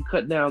 Now you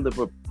cut down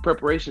the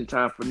preparation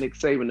time for Nick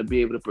Saban to be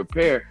able to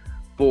prepare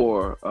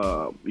for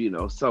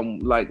some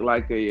like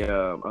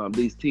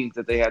these teams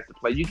that they have to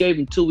play. You gave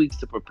him 2 weeks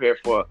to prepare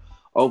for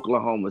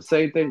Oklahoma.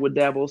 Same thing with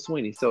Dabo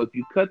Swinney. So if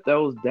you cut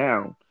those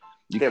down,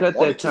 you cut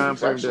that time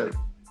frame down.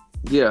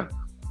 Yeah,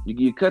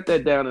 you cut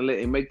that down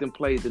and make them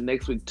play the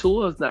next week.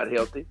 Tua's not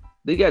healthy.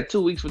 They got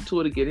 2 weeks for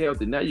Tua to get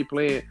healthy. Now you're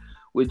playing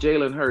with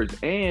Jalen Hurts,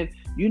 and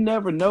you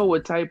never know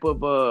what type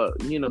of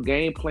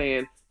game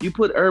plan. You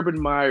put Urban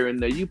Meyer in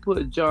there. You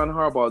put John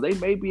Harbaugh. They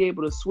may be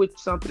able to switch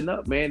something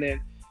up,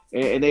 man,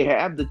 and they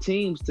have the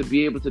teams to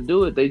be able to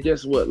do it. They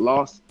just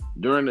lost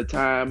during the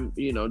time,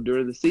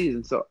 during the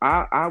season. So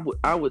I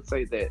would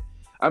say that.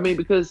 I mean,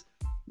 because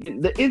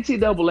the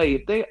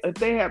NCAA, if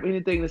they have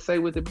anything to say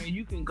with it, man,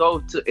 you can go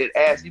to and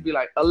ask. You'd be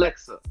like,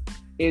 Alexa,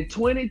 in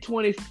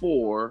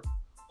 2024,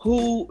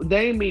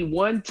 name me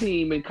one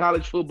team in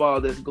college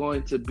football that's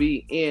going to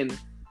be in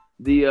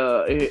the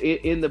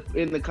in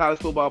the college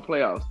football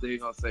playoffs. They're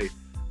gonna say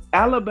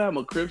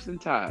Alabama Crimson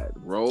Tide,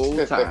 Roll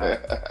Tide.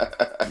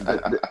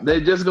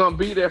 They're just gonna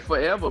be there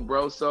forever,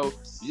 bro. So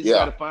you just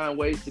gotta find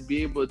ways to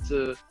be able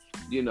to,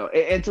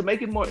 and to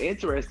make it more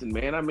interesting,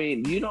 man. I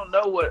mean, you don't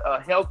know what a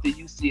healthy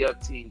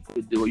UCF team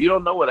could do. You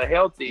don't know what a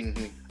healthy,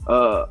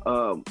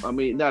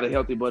 not a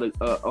healthy, but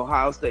a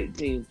Ohio State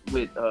team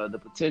with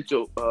the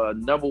potential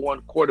number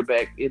 1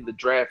 quarterback in the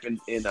draft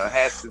in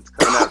Haskins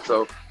coming out.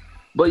 So.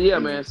 But yeah,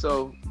 man.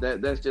 So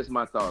that's just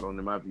my thought on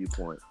it, my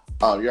viewpoint.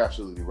 Oh, you're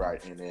absolutely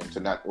right. And then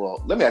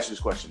let me ask you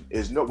this question: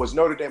 was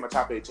Notre Dame a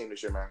top 8 team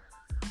this year, man?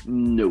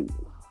 No.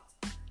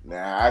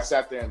 Nah, I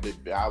sat there and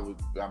I've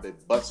been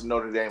busting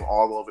Notre Dame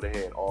all over the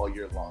head all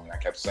year long, and I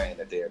kept saying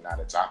that they are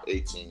not a top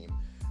 8 team,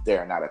 they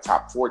are not a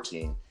top 4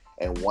 team.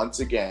 And once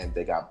again,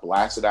 they got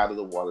blasted out of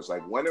the waters.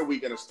 Like, when are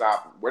we gonna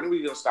stop? When are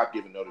we gonna stop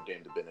giving Notre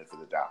Dame the benefit of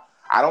the doubt?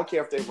 I don't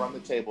care if they run the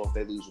table if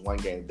they lose one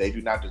game. They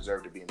do not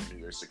deserve to be in the New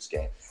Year's Six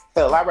game.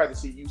 Hell, I'd rather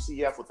see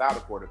UCF without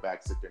a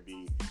quarterback sit there and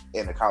be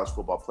in the college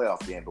football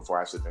playoff game before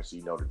I sit there and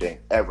see Notre Dame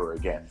ever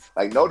again.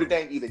 Like, Notre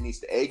Dame either needs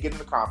to A, get in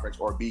the conference,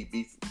 or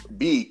B,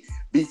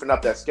 beefing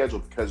up that schedule,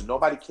 because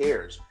nobody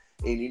cares.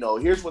 And, you know,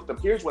 here's what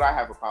I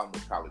have a problem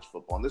with college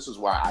football, and this is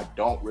why I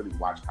don't really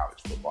watch college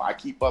football. I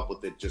keep up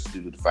with it just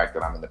due to the fact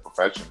that I'm in the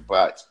profession,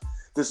 but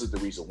this is the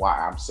reason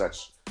why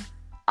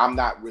I'm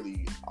not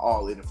really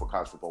all in it for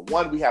college football.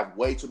 One, we have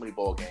way too many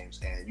bowl games,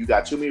 and you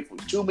got too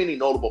many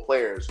notable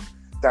players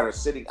that are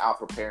sitting out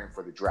preparing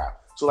for the draft.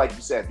 So, like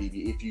you said,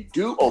 BB, if you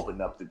do open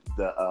up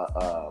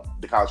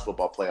the college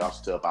football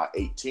playoffs to about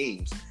 8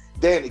 teams,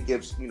 then it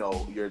gives, you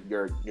know,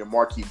 your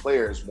marquee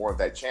players more of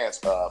that chance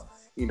of,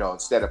 you know,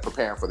 instead of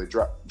preparing for the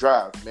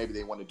draft, maybe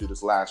they want to do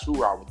this last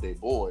hoorah with their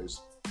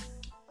boys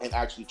and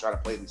actually try to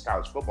play these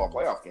college football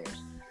playoff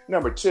games.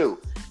 Number two,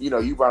 you know,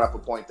 you brought up a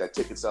point that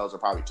ticket sales are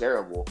probably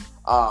terrible.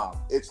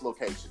 It's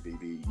location,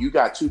 BB. You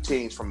got 2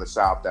 teams from the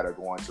South that are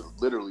going to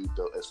literally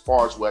as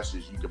far as west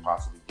as you could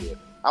possibly get.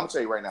 I'm going to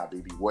tell you right now,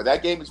 BB, where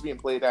that game is being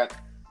played at,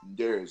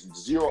 there is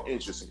zero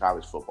interest in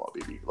college football,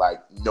 BB. Like,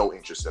 no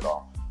interest at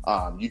all.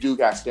 You do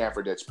got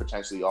Stanford that's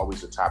potentially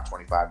always a top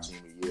 25 team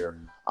a year.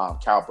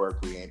 Cal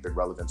Berkeley ain't been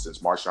relevant since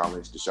Marshawn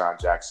Lynch, Deshaun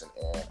Jackson,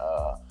 and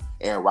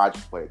Aaron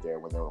Rodgers played there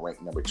when they were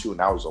ranked number 2, and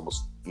that was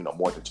almost, you know,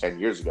 more than 10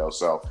 years ago.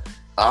 So,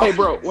 hey,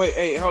 bro, wait,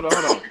 hey, hold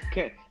on.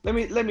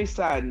 Let me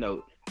side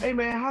note. Hey,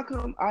 man, how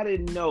come I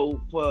didn't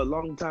know for a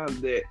long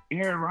time that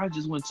Aaron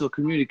Rodgers went to a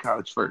community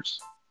college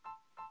first?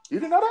 You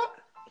didn't know that?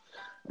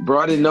 Bro,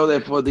 I didn't know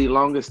that for the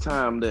longest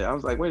time. That I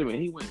was like, wait a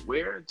minute, he went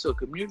where? To a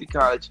community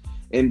college,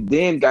 and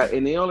then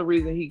and the only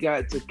reason he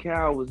got to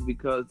Cal was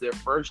because their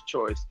first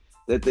choice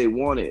that they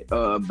wanted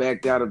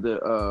backed out of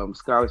the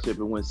scholarship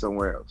and went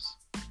somewhere else.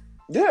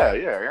 Yeah.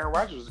 Aaron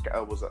Rodgers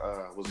was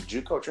a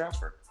JUCO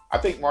transfer. I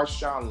think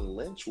Marshawn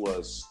Lynch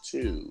was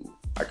too.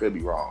 I could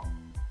be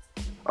wrong.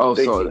 Oh, I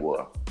think so he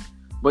was.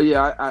 But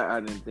yeah, I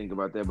didn't think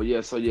about that. But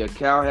yeah, so yeah,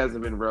 Cal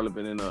hasn't been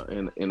relevant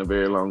in a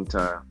very long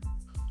time.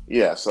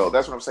 Yeah, so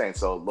that's what I'm saying.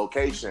 So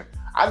location,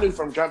 I knew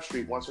from Jump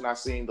Street once when I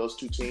seen those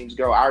 2 teams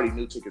go, I already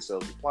knew ticket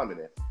sales were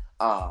plummeting.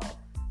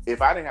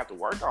 If I didn't have to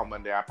work on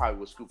Monday, I probably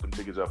would scoop them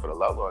tickets up for the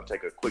Logo and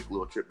take a quick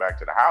little trip back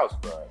to the house.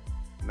 But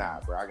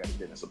nah, bro, I got a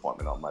dentist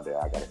appointment on Monday.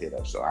 I got to hit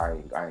up, so I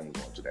ain't going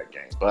to that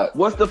game. But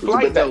what's the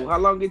flight though? How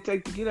long it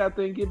take to get out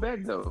there and get back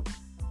though?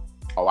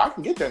 Oh, I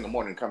can get there in the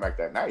morning and come back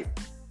that night,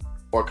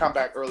 or come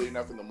back early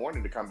enough in the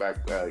morning to come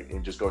back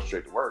and just go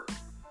straight to work.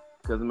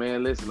 Cause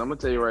man, listen, I'm gonna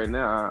tell you right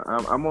now,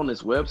 I'm on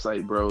this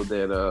website, bro,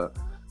 that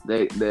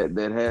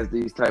has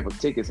these type of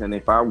tickets, and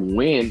if I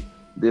win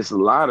this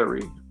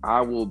lottery,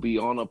 I will be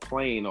on a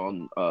plane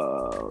on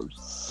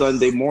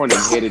Sunday morning,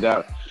 headed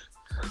out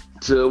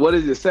to what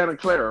is it, Santa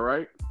Clara,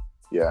 right?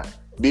 Yeah,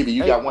 BB,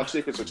 you got 1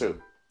 ticket or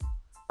 2?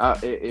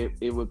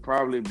 It would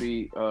probably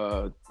be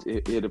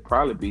it'll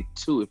probably be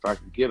 2 if I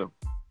can get them.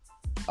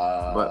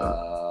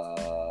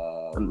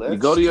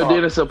 Go to your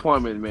dentist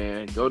appointment,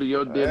 man. Go to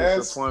your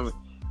dentist appointment.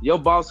 Your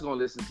boss gonna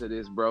listen to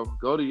this, bro.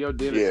 Go to your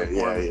dentist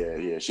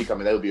appointment. Yeah. She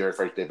coming. That'll be her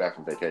first day back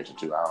from vacation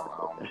too. I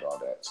don't need all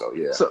that. So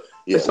yeah.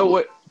 So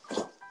what?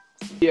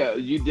 Yeah,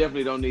 you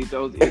definitely don't need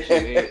those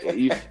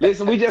issues.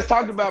 Listen, we just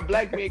talked about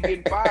black men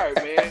getting fired,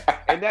 man,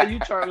 and now you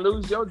trying to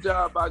lose your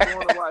job by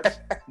going to watch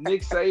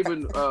Nick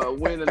Saban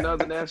win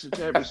another national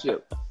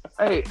championship.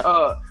 Hey,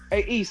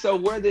 E. So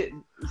where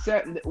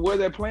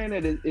they're playing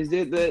at is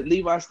it the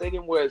Levi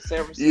Stadium where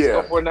San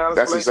Francisco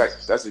 49ers play?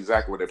 That's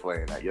exactly where they're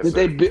playing at. Yes,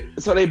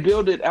 so they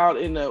build it out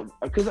in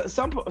because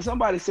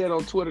somebody said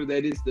on Twitter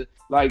that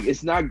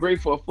it's not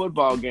great for a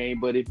football game,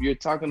 but if you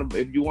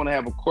want to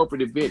have a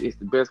corporate event, it's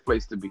the best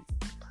place to be.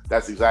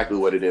 That's exactly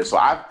what it is. So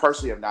I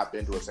personally have not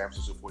been to a San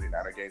Francisco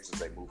 49er game since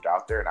they moved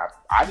out there, and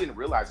I didn't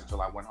realize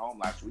until I went home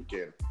last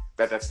weekend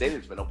that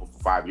stadium's been open for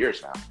 5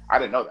 years now. I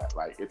didn't know that.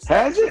 Like, it's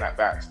that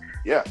fast.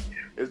 Yeah,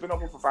 it's been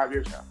open for 5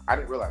 years now. I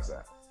didn't realize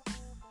that.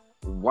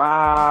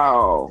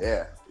 Wow.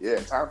 Yeah.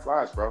 Time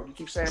flies, bro. You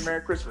keep saying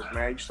Merry Christmas,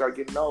 man. You start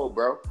getting old,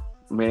 bro.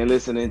 Man,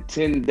 listen. In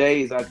 10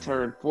 days, I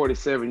turned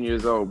 47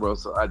 years old, bro.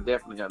 So I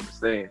definitely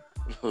understand.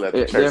 Let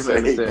the church say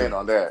amen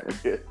on that.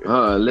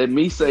 Let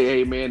me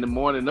say amen the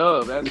morning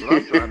of. That's what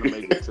I'm trying to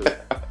make it to.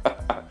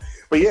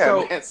 But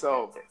yeah, man.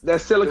 So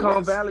that's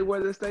Silicon Valley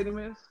where the stadium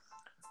is.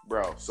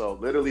 Bro, so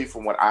literally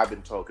from what I've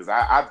been told, because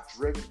I've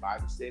driven by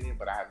the stadium,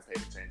 but I haven't paid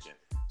attention.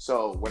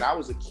 So when I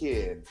was a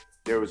kid,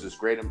 there was a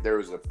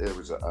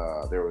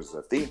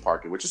theme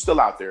park, which is still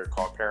out there,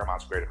 called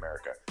Paramount's Great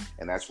America,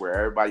 and that's where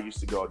everybody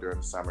used to go during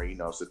the summer. You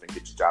know, sit there and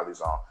get your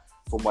jollies on.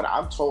 From what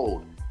I'm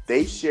told,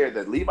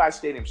 that Levi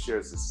Stadium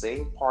shares the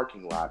same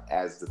parking lot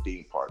as the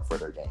theme park for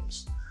their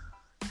games.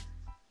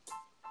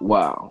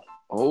 Wow.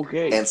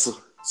 Okay. And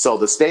so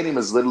the stadium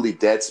is literally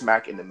dead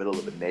smack in the middle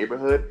of the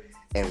neighborhood.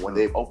 And when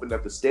they've opened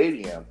up the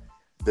stadium,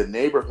 the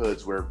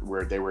neighborhoods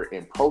where they were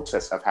in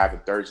protest of having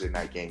Thursday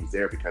night games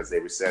there, because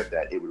they said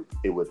that it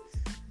would,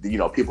 you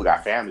know, people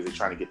got families, they're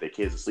trying to get their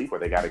kids to sleep, or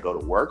they got to go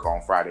to work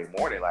on Friday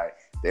morning. Like,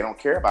 they don't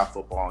care about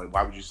football, and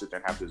why would you sit there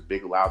and have this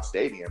big loud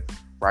stadium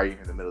right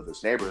in the middle of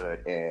this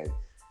neighborhood. And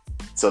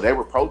so they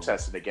were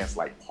protesting against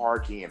like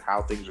parking and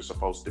how things are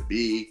supposed to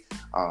be.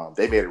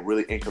 They made it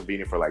really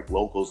inconvenient for like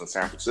locals in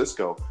San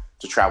Francisco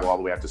to travel all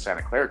the way out to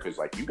Santa Clara, because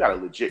like you got to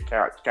legit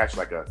catch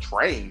like a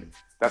train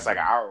that's like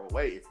an hour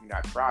away if you're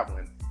not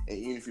traveling. And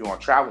even if you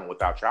aren't traveling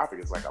without traffic,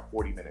 it's like a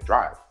 40-minute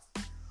drive.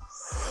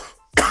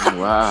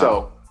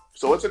 Wow.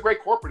 So it's a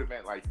great corporate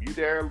event. Like you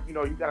there, you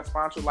know, you got a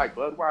sponsor like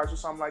Budweiser or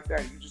something like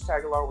that. You just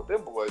tag along with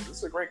them boys. This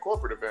is a great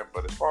corporate event.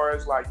 But as far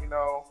as like, you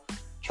know,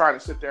 trying to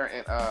sit there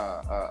and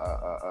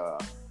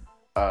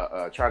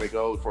try to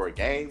go for a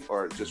game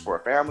or just for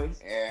a family,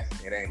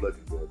 it ain't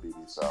looking good,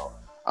 BB. So,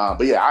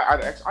 but yeah,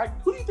 I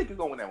who do you think is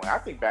going to win that one? I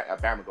think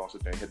Bama's going to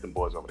sit there and hit them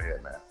boys over the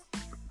head, man.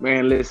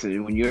 Man,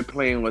 listen, when you're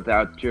playing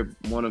without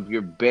one of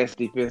your best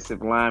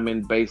defensive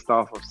linemen based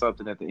off of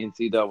something that the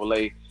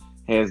NCAA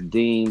has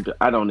deemed,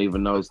 I don't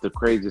even know, it's the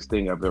craziest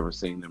thing I've ever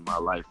seen in my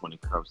life when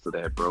it comes to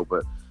that, bro.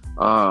 But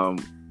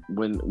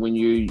when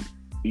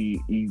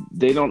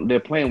they're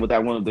playing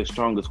without one of their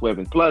strongest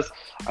weapons. Plus,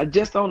 I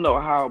just don't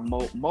know how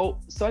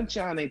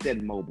Sunshine ain't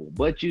that mobile,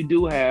 but you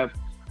do have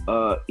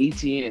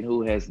ETN,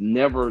 who has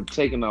never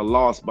taken a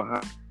loss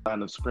behind the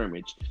line of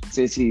scrimmage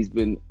since he's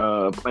been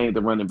playing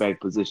the running back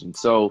position.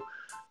 So,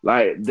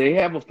 like, they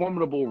have a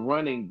formidable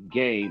running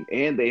game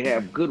and they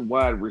have good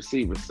wide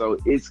receivers. So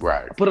it's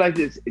right. Put it like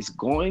this: it's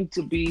going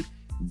to be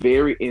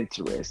very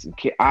interesting.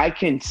 I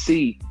can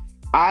see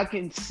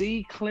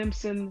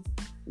Clemson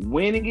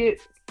winning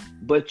it,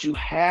 but you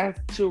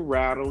have to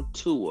rattle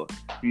Tua.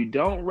 If you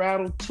don't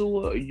rattle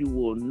Tua, you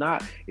will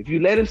not. If you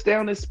let him stay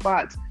on his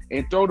spots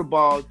and throw the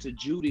ball to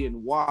Judy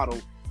and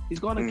Waddle, he's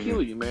going to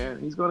kill you, man.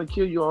 He's going to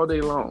kill you all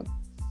day long.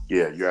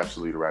 Yeah, you're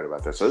absolutely right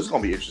about that. So it's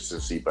going to be interesting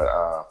to see. But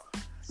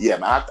yeah,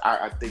 man,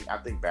 I think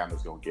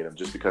Bama's going to get him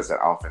just because that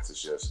offense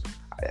is just.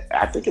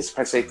 I think it's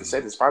safe to say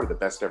this is probably the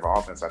best ever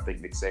offense I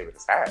think Nick Saban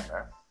has had,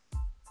 man.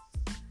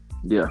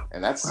 Yeah,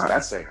 and that's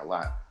saying a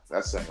lot.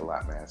 That's saying a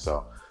lot, man.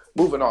 So.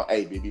 Moving on,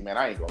 hey, BB, man,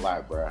 I ain't gonna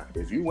lie, bro.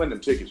 If you win them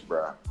tickets,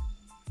 bro,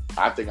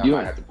 I think I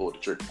might have to pull the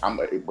trigger.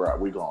 Bro,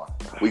 we going.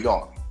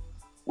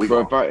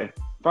 Bro, if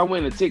I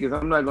win the tickets,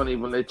 I'm not gonna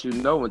even let you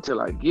know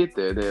until I get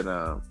there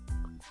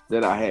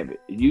that I have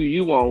it.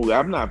 You won't.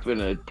 I'm not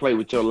gonna play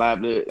with your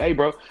livelihood. Hey,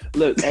 bro,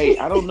 look, hey,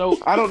 I don't know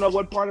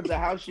what part of the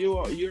house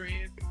you're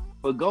in,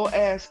 but go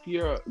ask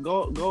your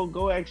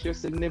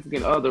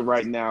significant other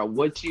right now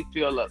what she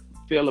feel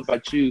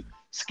about you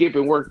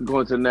skipping work and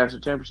going to the national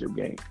championship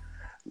game.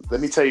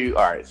 Let me tell you.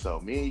 All right, so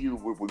me and you,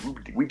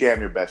 we damn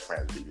near best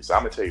friends, BB. So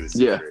I'm gonna tell you a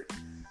secret. Yeah.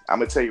 I'm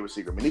gonna tell you a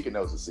secret. Monica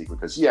knows the secret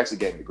because she actually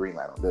gave me the green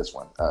light on this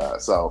one.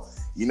 So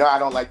you know I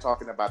don't like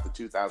talking about the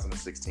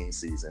 2016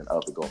 season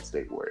of the Golden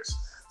State Warriors.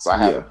 So I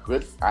have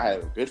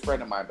a good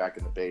friend of mine back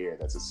in the Bay Area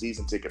that's a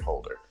season ticket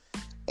holder,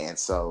 and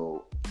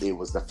so it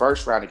was the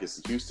first round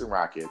against the Houston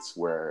Rockets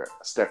where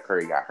Steph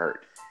Curry got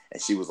hurt,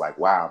 and she was like,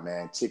 "Wow,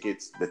 man,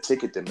 the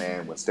ticket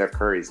demand when Steph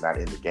Curry is not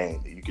in the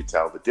game, you could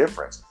tell the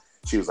difference."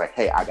 She was like,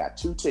 "Hey, I got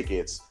 2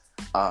 tickets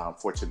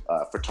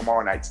for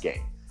tomorrow night's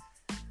game."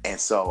 And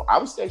so I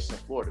was stationed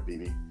in Florida,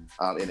 BB,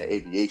 in the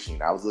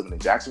aviation. I was living in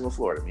Jacksonville,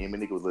 Florida. Me and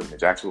Monica was living in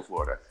Jacksonville,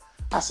 Florida.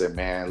 I said,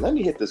 man, let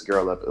me hit this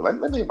girl up. Let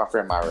me hit my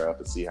friend Myra up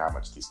and see how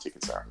much these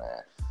tickets are,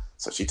 man.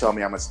 So she told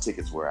me how much the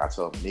tickets were. I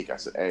told Monica, I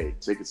said, hey,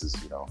 tickets is,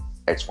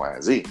 X, Y,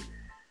 and Z.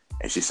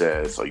 And she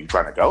said, so you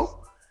trying to go?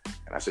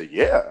 And I said,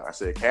 yeah. I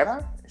said, can I?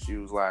 And she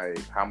was like,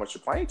 how much are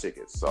plane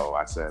tickets? So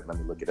I said, let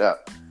me look it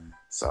up.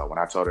 So when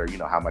I told her,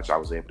 how much I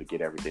was able to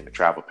get everything, the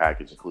travel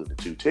package, including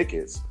the 2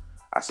 tickets,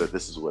 I said,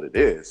 this is what it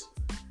is.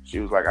 She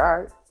was like, all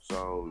right,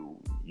 so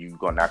you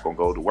not going to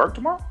go to work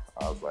tomorrow?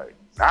 I was like,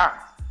 nah.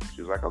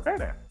 She was like, okay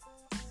then.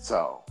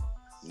 So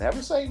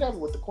never say never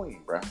with the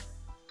queen, bro.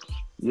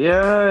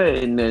 Yeah,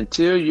 and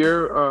until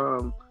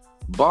your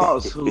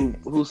boss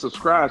who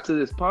subscribes to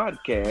this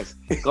podcast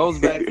goes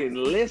back and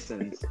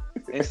listens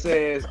and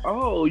says,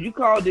 oh, you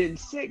called in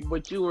sick,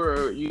 but you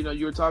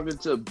were talking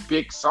to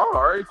Big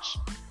Sarge.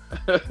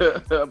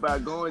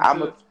 About going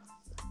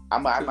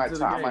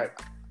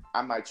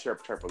I might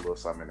chirp a little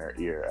something in her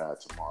ear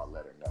tomorrow.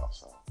 Let her know.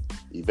 So,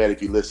 Yvette,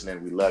 if you're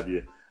listening, we love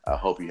you. I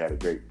hope you had a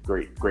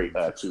great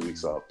 2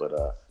 weeks off. But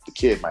the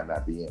kid might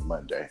not be in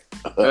Monday.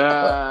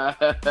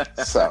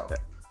 So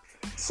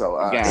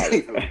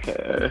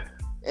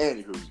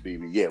anywho's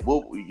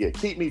BB,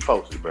 keep me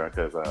posted, bro.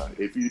 Because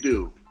if you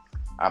do,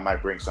 I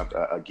might bring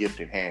a gift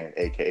in hand,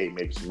 aka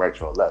maybe some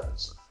retro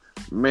 11s.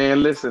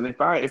 Man, listen, if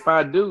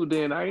I do,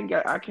 then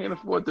I can't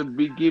afford to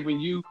be giving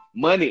you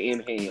money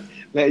in hand.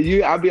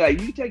 I'll be like,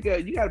 you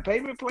got a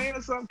payment plan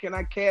or something? Can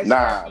I cash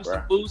out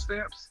some food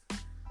stamps?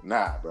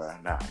 Nah, bro.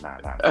 Nah.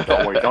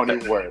 Don't worry. Don't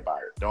even worry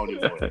about it.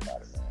 Man.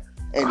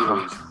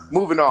 Anyways,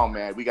 moving on,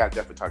 man. We got to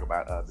definitely talk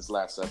about this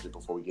last subject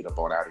before we get up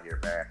on out of here,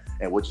 man.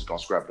 And we're just going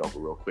to scrub it over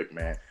real quick,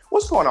 man.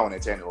 What's going on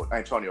with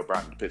Antonio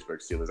Brown and the Pittsburgh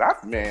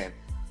Steelers? Man,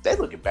 they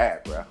looking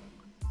bad, bro.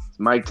 It's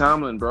Mike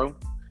Tomlin, bro.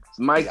 It's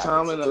Mike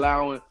Tomlin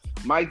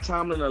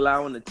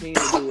allowing the team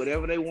to do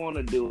whatever they want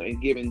to do and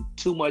giving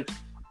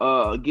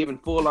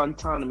full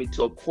autonomy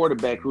to a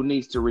quarterback who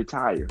needs to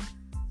retire.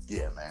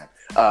 Yeah, man.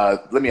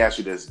 Let me ask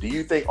you this: do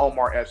you think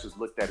Omar Epps has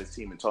looked at his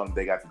team and told him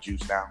they got the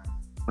juice now?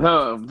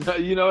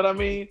 You know what I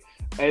mean?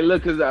 Hey,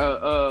 look, cause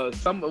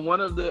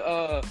one of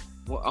the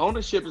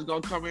ownership is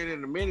gonna come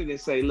in a minute and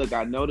say, look,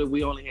 I know that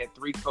we only had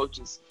 3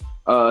 coaches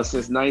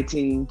since the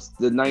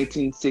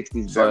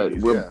 1960s,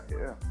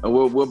 but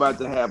we're about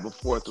to have a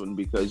 4th one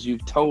because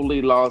you've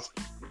totally lost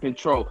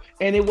control.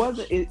 And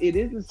it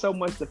isn't so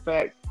much the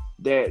fact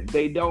that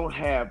they don't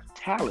have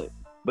talent,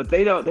 but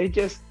they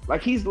just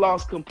like he's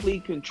lost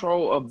complete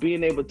control of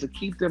being able to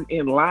keep them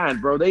in line,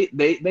 bro. Go ahead.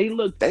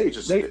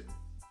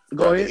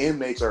 The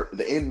inmates are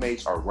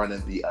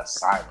running the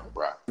asylum,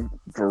 bro.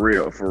 For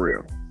real.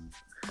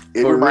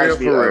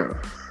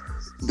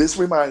 This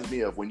reminds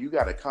me of when you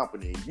got a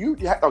company.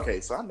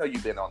 So I know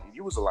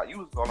you was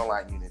on a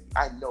line unit.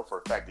 I know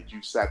for a fact that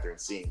you sat there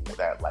and seen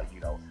that, like,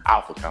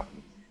 Alpha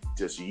Company.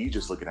 You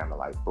just looking at it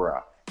like,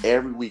 bruh,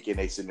 every weekend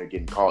they sitting there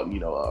getting called,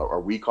 a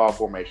recall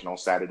formation on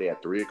Saturday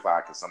at 3:00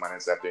 because somebody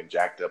sat there and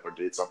jacked up or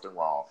did something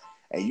wrong.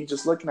 And you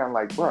just looking at it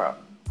like, bruh,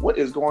 what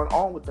is going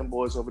on with them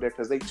boys over there?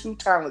 Because they too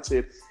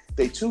talented,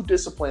 they too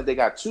disciplined, they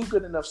got too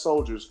good enough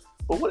soldiers.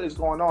 But what is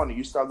going on? And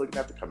you start looking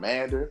at the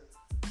commander,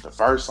 the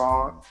first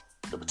sergeant,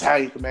 the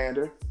battalion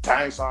commander,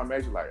 battalion sergeant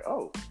major, like,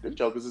 oh, them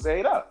jokers is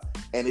ate up.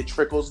 And it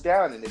trickles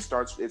down and it's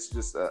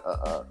just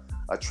a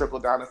trickle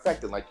down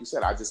effect. And like you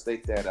said, I just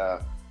think that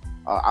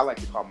I like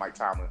to call Mike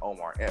Tomlin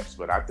Omar Epps,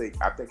 but I think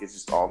it's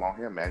just all on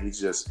him, man. He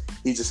just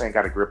ain't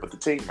got a grip of the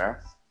team, man.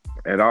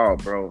 At all,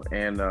 bro.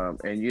 And I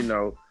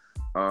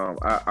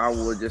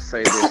will just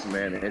say this,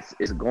 man.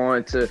 It's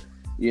going to,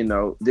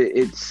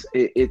 it's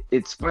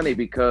funny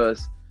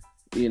because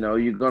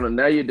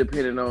you're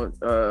depending on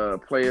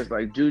players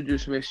like Juju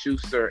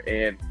Smith-Schuster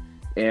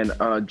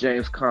and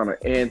James Conner.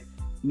 And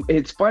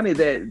it's funny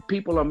that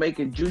people are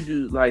making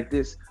Juju like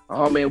this.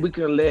 Oh man, we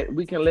can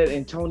let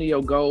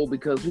Antonio go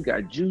because we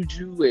got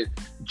Juju and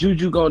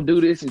Juju gonna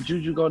do this and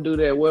Juju gonna do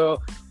that.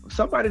 Well,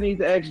 somebody needs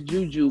to ask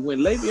Juju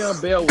when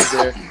Le'Veon Bell was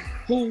there,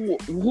 who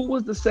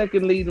was the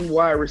second leading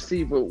wide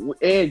receiver,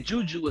 and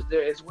Juju was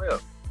there as well.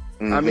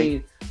 Mm-hmm. I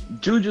mean,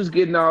 Juju's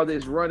getting all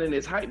this running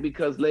his hype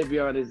because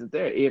Le'Veon isn't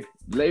there. If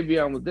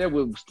Le'Veon was there,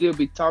 we'll still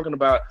be talking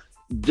about,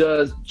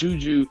 does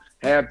Juju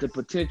have the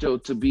potential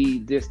to be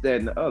this, that,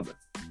 and the other?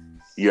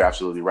 You're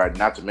absolutely right.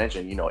 Not to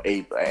mention,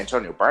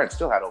 Antonio Brown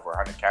still had over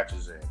 100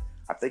 catches, and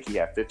I think he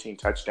had 15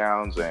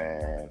 touchdowns.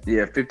 And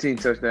 15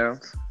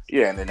 touchdowns.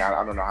 Yeah, and then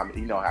I don't know how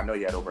many. I know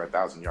he had over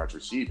 1,000 yards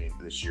receiving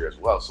this year as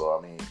well. So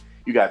I mean,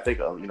 you got to think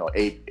of,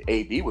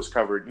 AB was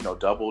covered,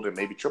 doubled and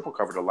maybe triple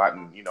covered a lot,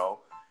 and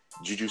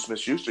Juju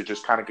Smith-Schuster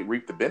just kind of could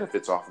reap the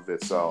benefits off of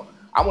it. So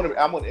I want to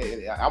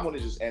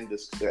just end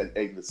this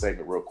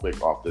segment real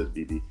quick off this,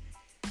 BB.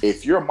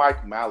 If you're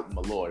Mike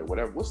Malloy,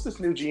 whatever, what's this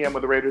new GM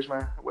of the Raiders,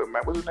 man?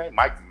 What's his name?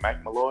 Mike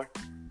Malloy?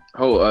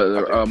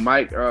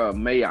 Mike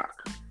Mayock.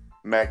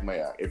 Mac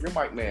Mayock. If you're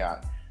Mike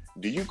Mayock,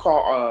 do you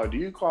call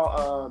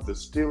the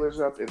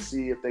Steelers up and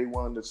see if they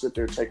wanted to sit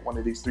there and take one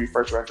of these 3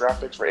 first-round draft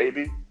picks for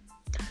AB?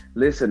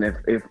 Listen,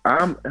 if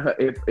I'm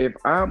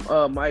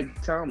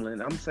Mike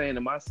Tomlin, I'm saying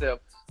to myself,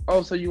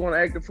 oh, so you want to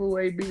act a fool,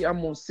 AB?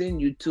 I'm gonna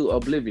send you to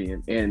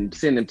oblivion and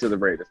send him to the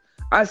Raiders.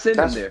 I send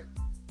him there.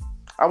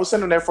 I would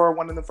send him there for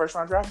one of the first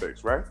round draft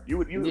picks, right? I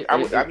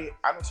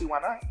don't see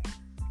why not.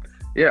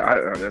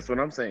 Yeah, that's what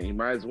I'm saying. You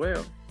might as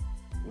well.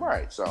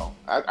 Right. So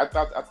I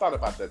thought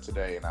about that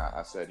today, and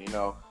I said,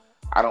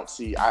 I don't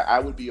see. I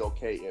would be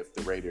okay if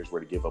the Raiders were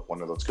to give up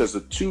one of those, because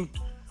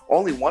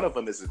only one of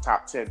them is a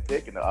top 10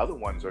 pick, and the other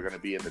ones are going to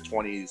be in the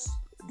 20s,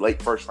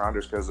 late first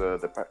rounders, because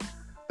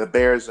the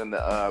Bears and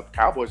the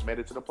Cowboys made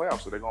it to the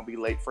playoffs, so they're going to be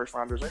late first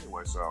rounders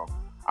anyway. So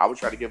I would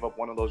try to give up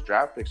one of those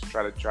draft picks and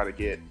try to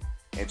get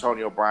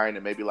Antonio Brown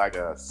and maybe like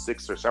a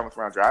 6th or 7th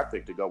round draft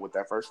pick to go with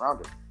that first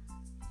rounder.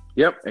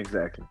 Yep,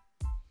 exactly.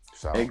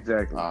 So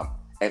exactly.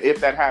 And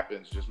if that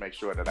happens, just make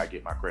sure that I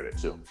get my credit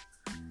too.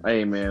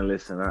 Hey man,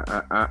 listen,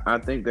 I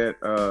think that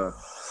I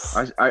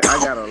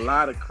got a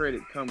lot of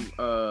credit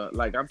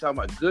like I'm talking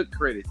about good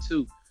credit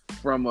too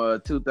from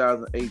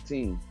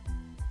 2018.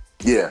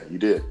 Yeah, you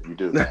do,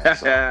 man.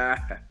 So,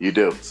 you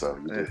do.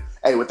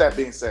 Hey, with that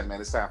being said, man,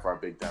 it's time for our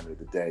big dummy of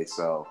the day.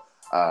 So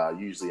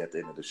usually at the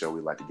end of the show, we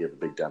like to give a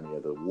big dummy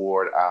of the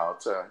award out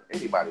to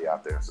anybody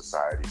out there in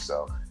society.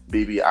 So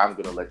BB, I'm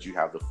going to let you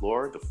have the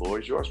floor. The floor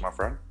is yours, my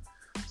friend.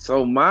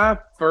 So my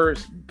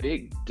first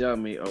big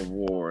dummy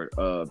award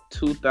of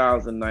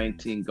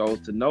 2019 goes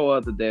to no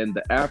other than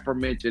the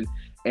aforementioned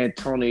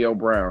Antonio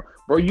Brown.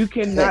 Bro, you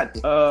cannot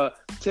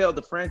tell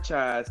the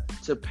franchise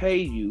to pay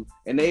you,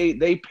 and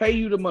they pay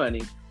you the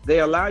money.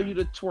 They allow you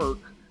to twerk.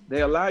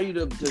 They allow you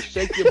to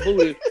shake your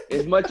booty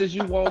as much as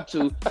you want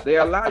to. They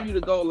allow you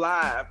to go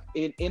live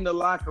in the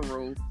locker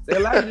room. They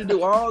allow you to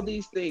do all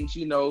these things,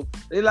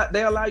 They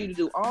allow you to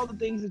do all the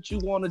things that you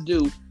want to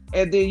do,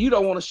 and then you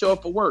don't want to show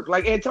up for work.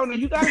 Like, Antonio,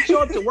 you got to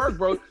show up to work,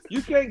 bro.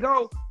 You can't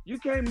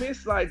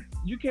miss,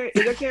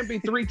 there can't be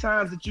 3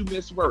 times that you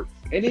miss work.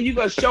 And then you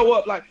going to show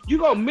up, you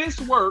going to miss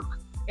work,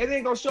 and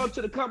then going to show up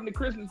to the company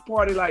Christmas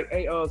party like,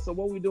 hey, so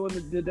what we doing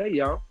today,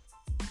 y'all?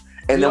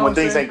 And then when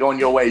things ain't going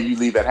your way, you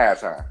leave at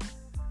halftime.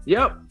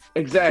 Yep,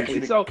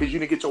 exactly. So because you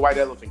didn't get your white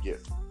elephant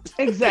gift.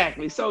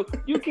 exactly. So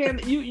you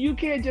can't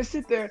just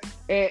sit there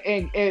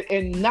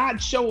and not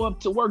show up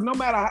to work, no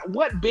matter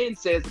what Ben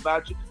says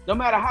about you, no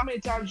matter how many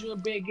times you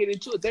and Ben get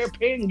into it. They're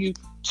paying you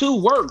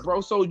to work, bro.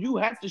 So you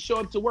have to show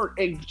up to work,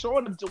 and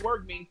showing up to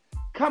work means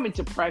coming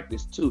to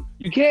practice too.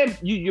 You can't.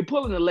 You're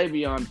pulling the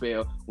Le'Veon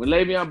Bell. When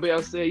Le'Veon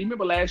Bell said, you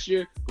remember last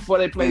year before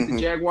they played the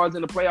Jaguars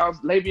in the playoffs,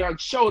 Le'Veon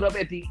showed up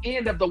at the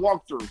end of the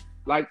walkthrough,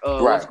 like,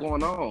 what's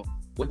going on?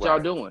 What y'all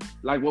doing?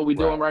 Like what we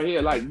doing right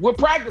here? Like we're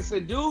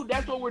practicing, dude.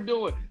 That's what we're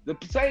doing. The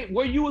same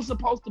where you were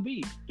supposed to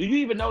be. Do you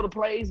even know the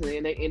plays? And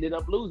then they ended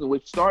up losing,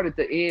 which started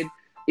the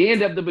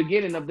end of the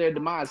beginning of their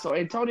demise. So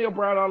Antonio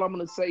Brown, all I'm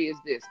gonna say is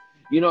this: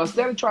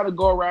 instead of trying to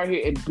go around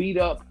here and beat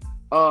up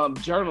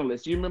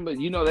journalists, you remember,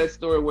 that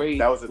story where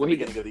that was at the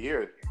beginning of the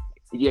year.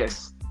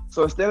 Yes.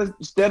 So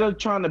instead of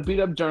trying to beat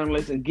up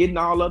journalists and getting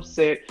all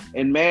upset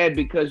and mad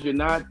because you're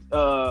not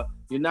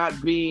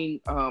being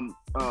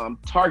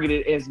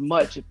targeted as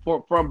much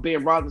from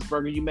Ben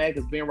Roethlisberger, you mad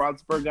because Ben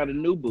Roethlisberger got a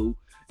new boo.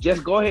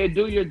 Just go ahead and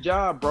do your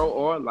job, bro,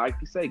 or like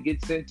you say,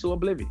 get sent to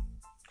oblivion.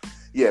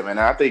 Yeah, man.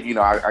 I think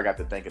I got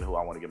to thinking who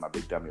I want to get my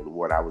Big Dummy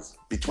Award. I was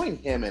between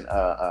him and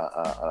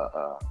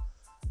the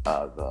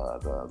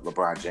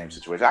LeBron James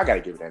situation. I got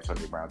to give it to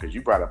Antonio Brown because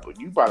you brought up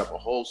a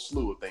whole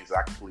slew of things that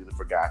I completely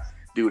forgot.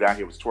 Dude out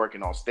here was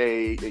twerking on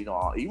stage. He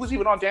was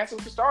even on Dancing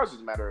with the Stars, as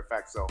a matter of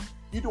fact. So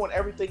you're doing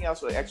everything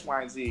else with X,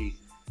 Y, and Z,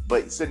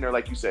 but sitting there,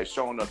 like you said,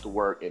 showing up to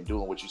work and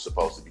doing what you're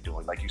supposed to be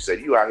doing. Like you said,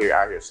 you out here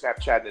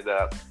Snapchatting it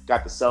up,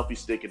 got the selfie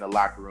stick in the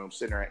locker room,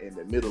 sitting there in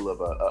the middle of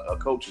a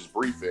coach's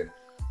briefing,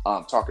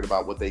 talking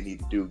about what they need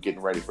to do,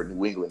 getting ready for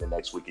New England the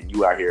next week, and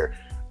you out here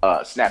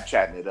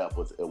Snapchatting it up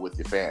with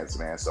your fans,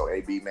 man. So,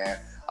 AB, man,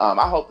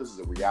 I hope this is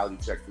a reality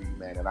check for you,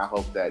 man, and I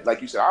hope that,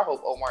 like you said, I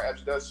hope Omar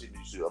Epps does send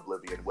you to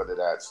oblivion, whether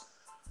that's,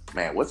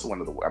 man, what's one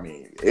of the, I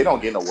mean, it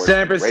don't get no worse.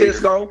 San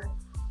Francisco?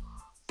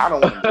 I don't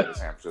want him to go to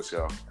San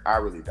Francisco. I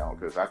really don't,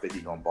 because I think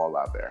he's gonna ball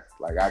out there.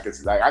 I can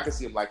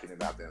see him liking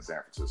it out there in San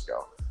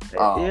Francisco.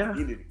 Yeah.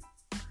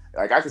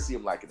 I can see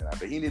him liking it out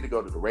there. He need to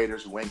go to the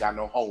Raiders, who ain't got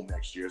no home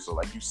next year. So,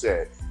 like you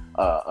said,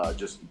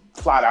 just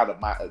plot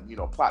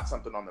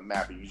something on the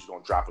map, and you just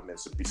gonna drop him in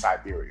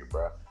Siberia,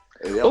 bro.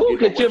 Oh,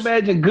 could you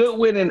imagine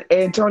Goodwin and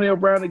Antonio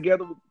Brown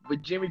together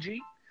with Jimmy G?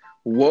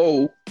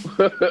 Whoa.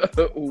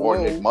 Or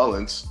Nick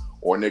Mullins.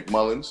 Wait,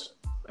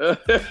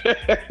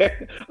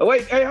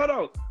 hey, hold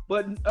on.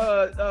 But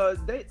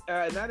they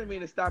and I didn't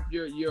mean to stop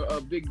your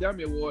Big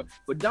Dummy Award,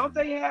 but don't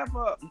they have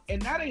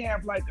and now they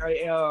have like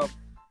a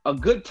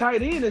good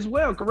tight end as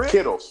well, correct?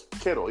 Kittle,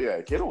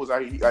 yeah. Kittle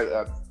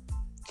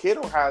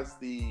has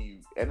the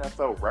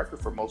NFL record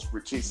for most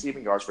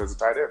receiving yards for as a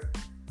tight end.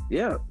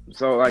 Yeah,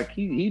 so like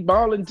he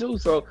balling too.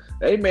 So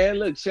hey, man,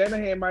 look,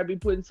 Shanahan might be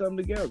putting something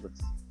together.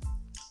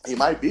 He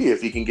might be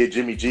if he can get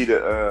Jimmy G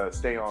to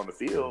stay on the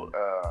field.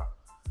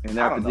 And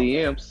out the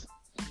DMs.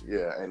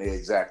 Yeah, and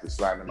exactly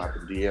sliding them out the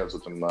DMs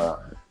with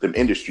them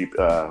industry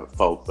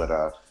folk.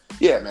 But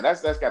yeah, man,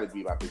 that's got to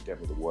be my Big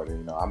Dummy Award.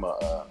 And,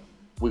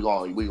 we're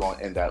gonna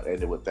end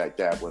it with that.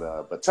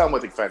 But tell them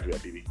what they can find you at,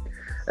 BB.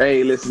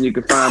 Hey, listen, you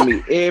can find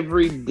me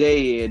every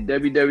day at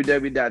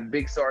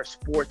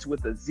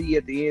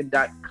www.bigstarsportswithaz@the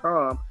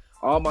end.com.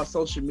 All my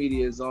social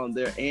media is on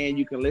there, and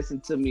you can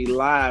listen to me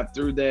live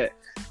through that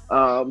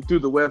through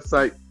the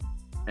website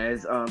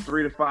as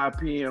 3 to 5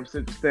 p.m.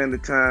 Central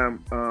Standard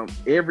Time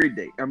every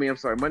day.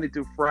 Monday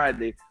through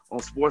Friday on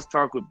Sports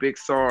Talk with Big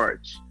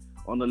Sarge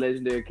on the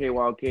legendary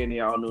KYOK and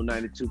the all-new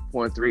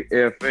 92.3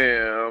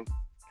 FM.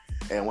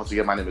 And once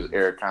again, my name is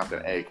Eric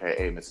Compton,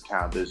 a.k.a. Mr.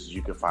 Compton.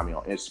 You can find me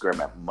on Instagram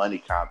at Money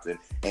Compton.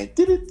 And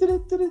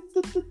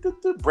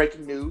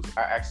breaking news,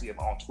 I actually am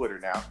on Twitter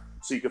now.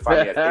 So you can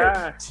find me at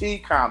Eric T.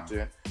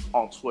 Compton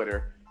on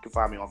Twitter. You can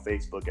find me on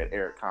Facebook at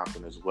Eric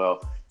Compton as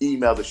well.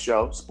 Email the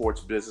show,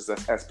 sportsbusiness,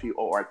 that's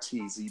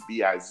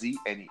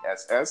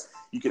SPORTZBIZNESS.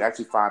 You can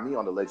actually find me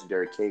on the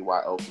legendary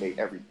KYOK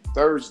every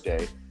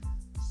Thursday,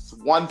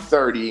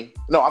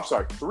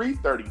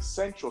 3:30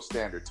 Central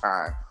Standard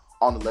Time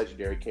on the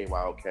legendary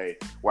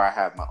KYOK, where I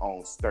have my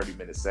own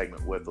 30-minute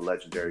segment with the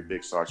legendary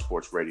Big Star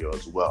Sports Radio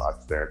as well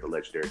out there at the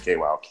legendary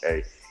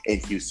KYOK in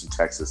Houston,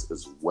 Texas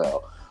as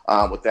well.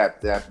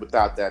 Without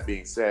that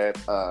being said,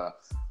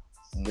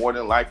 more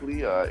than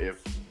likely,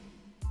 if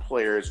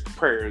prayers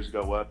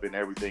go up and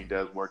everything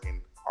does work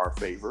in our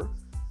favor,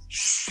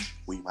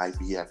 we might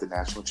be at the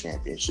national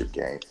championship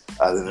game.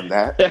 Other than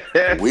that,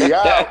 we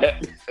out.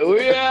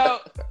 We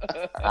out.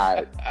 All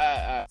right.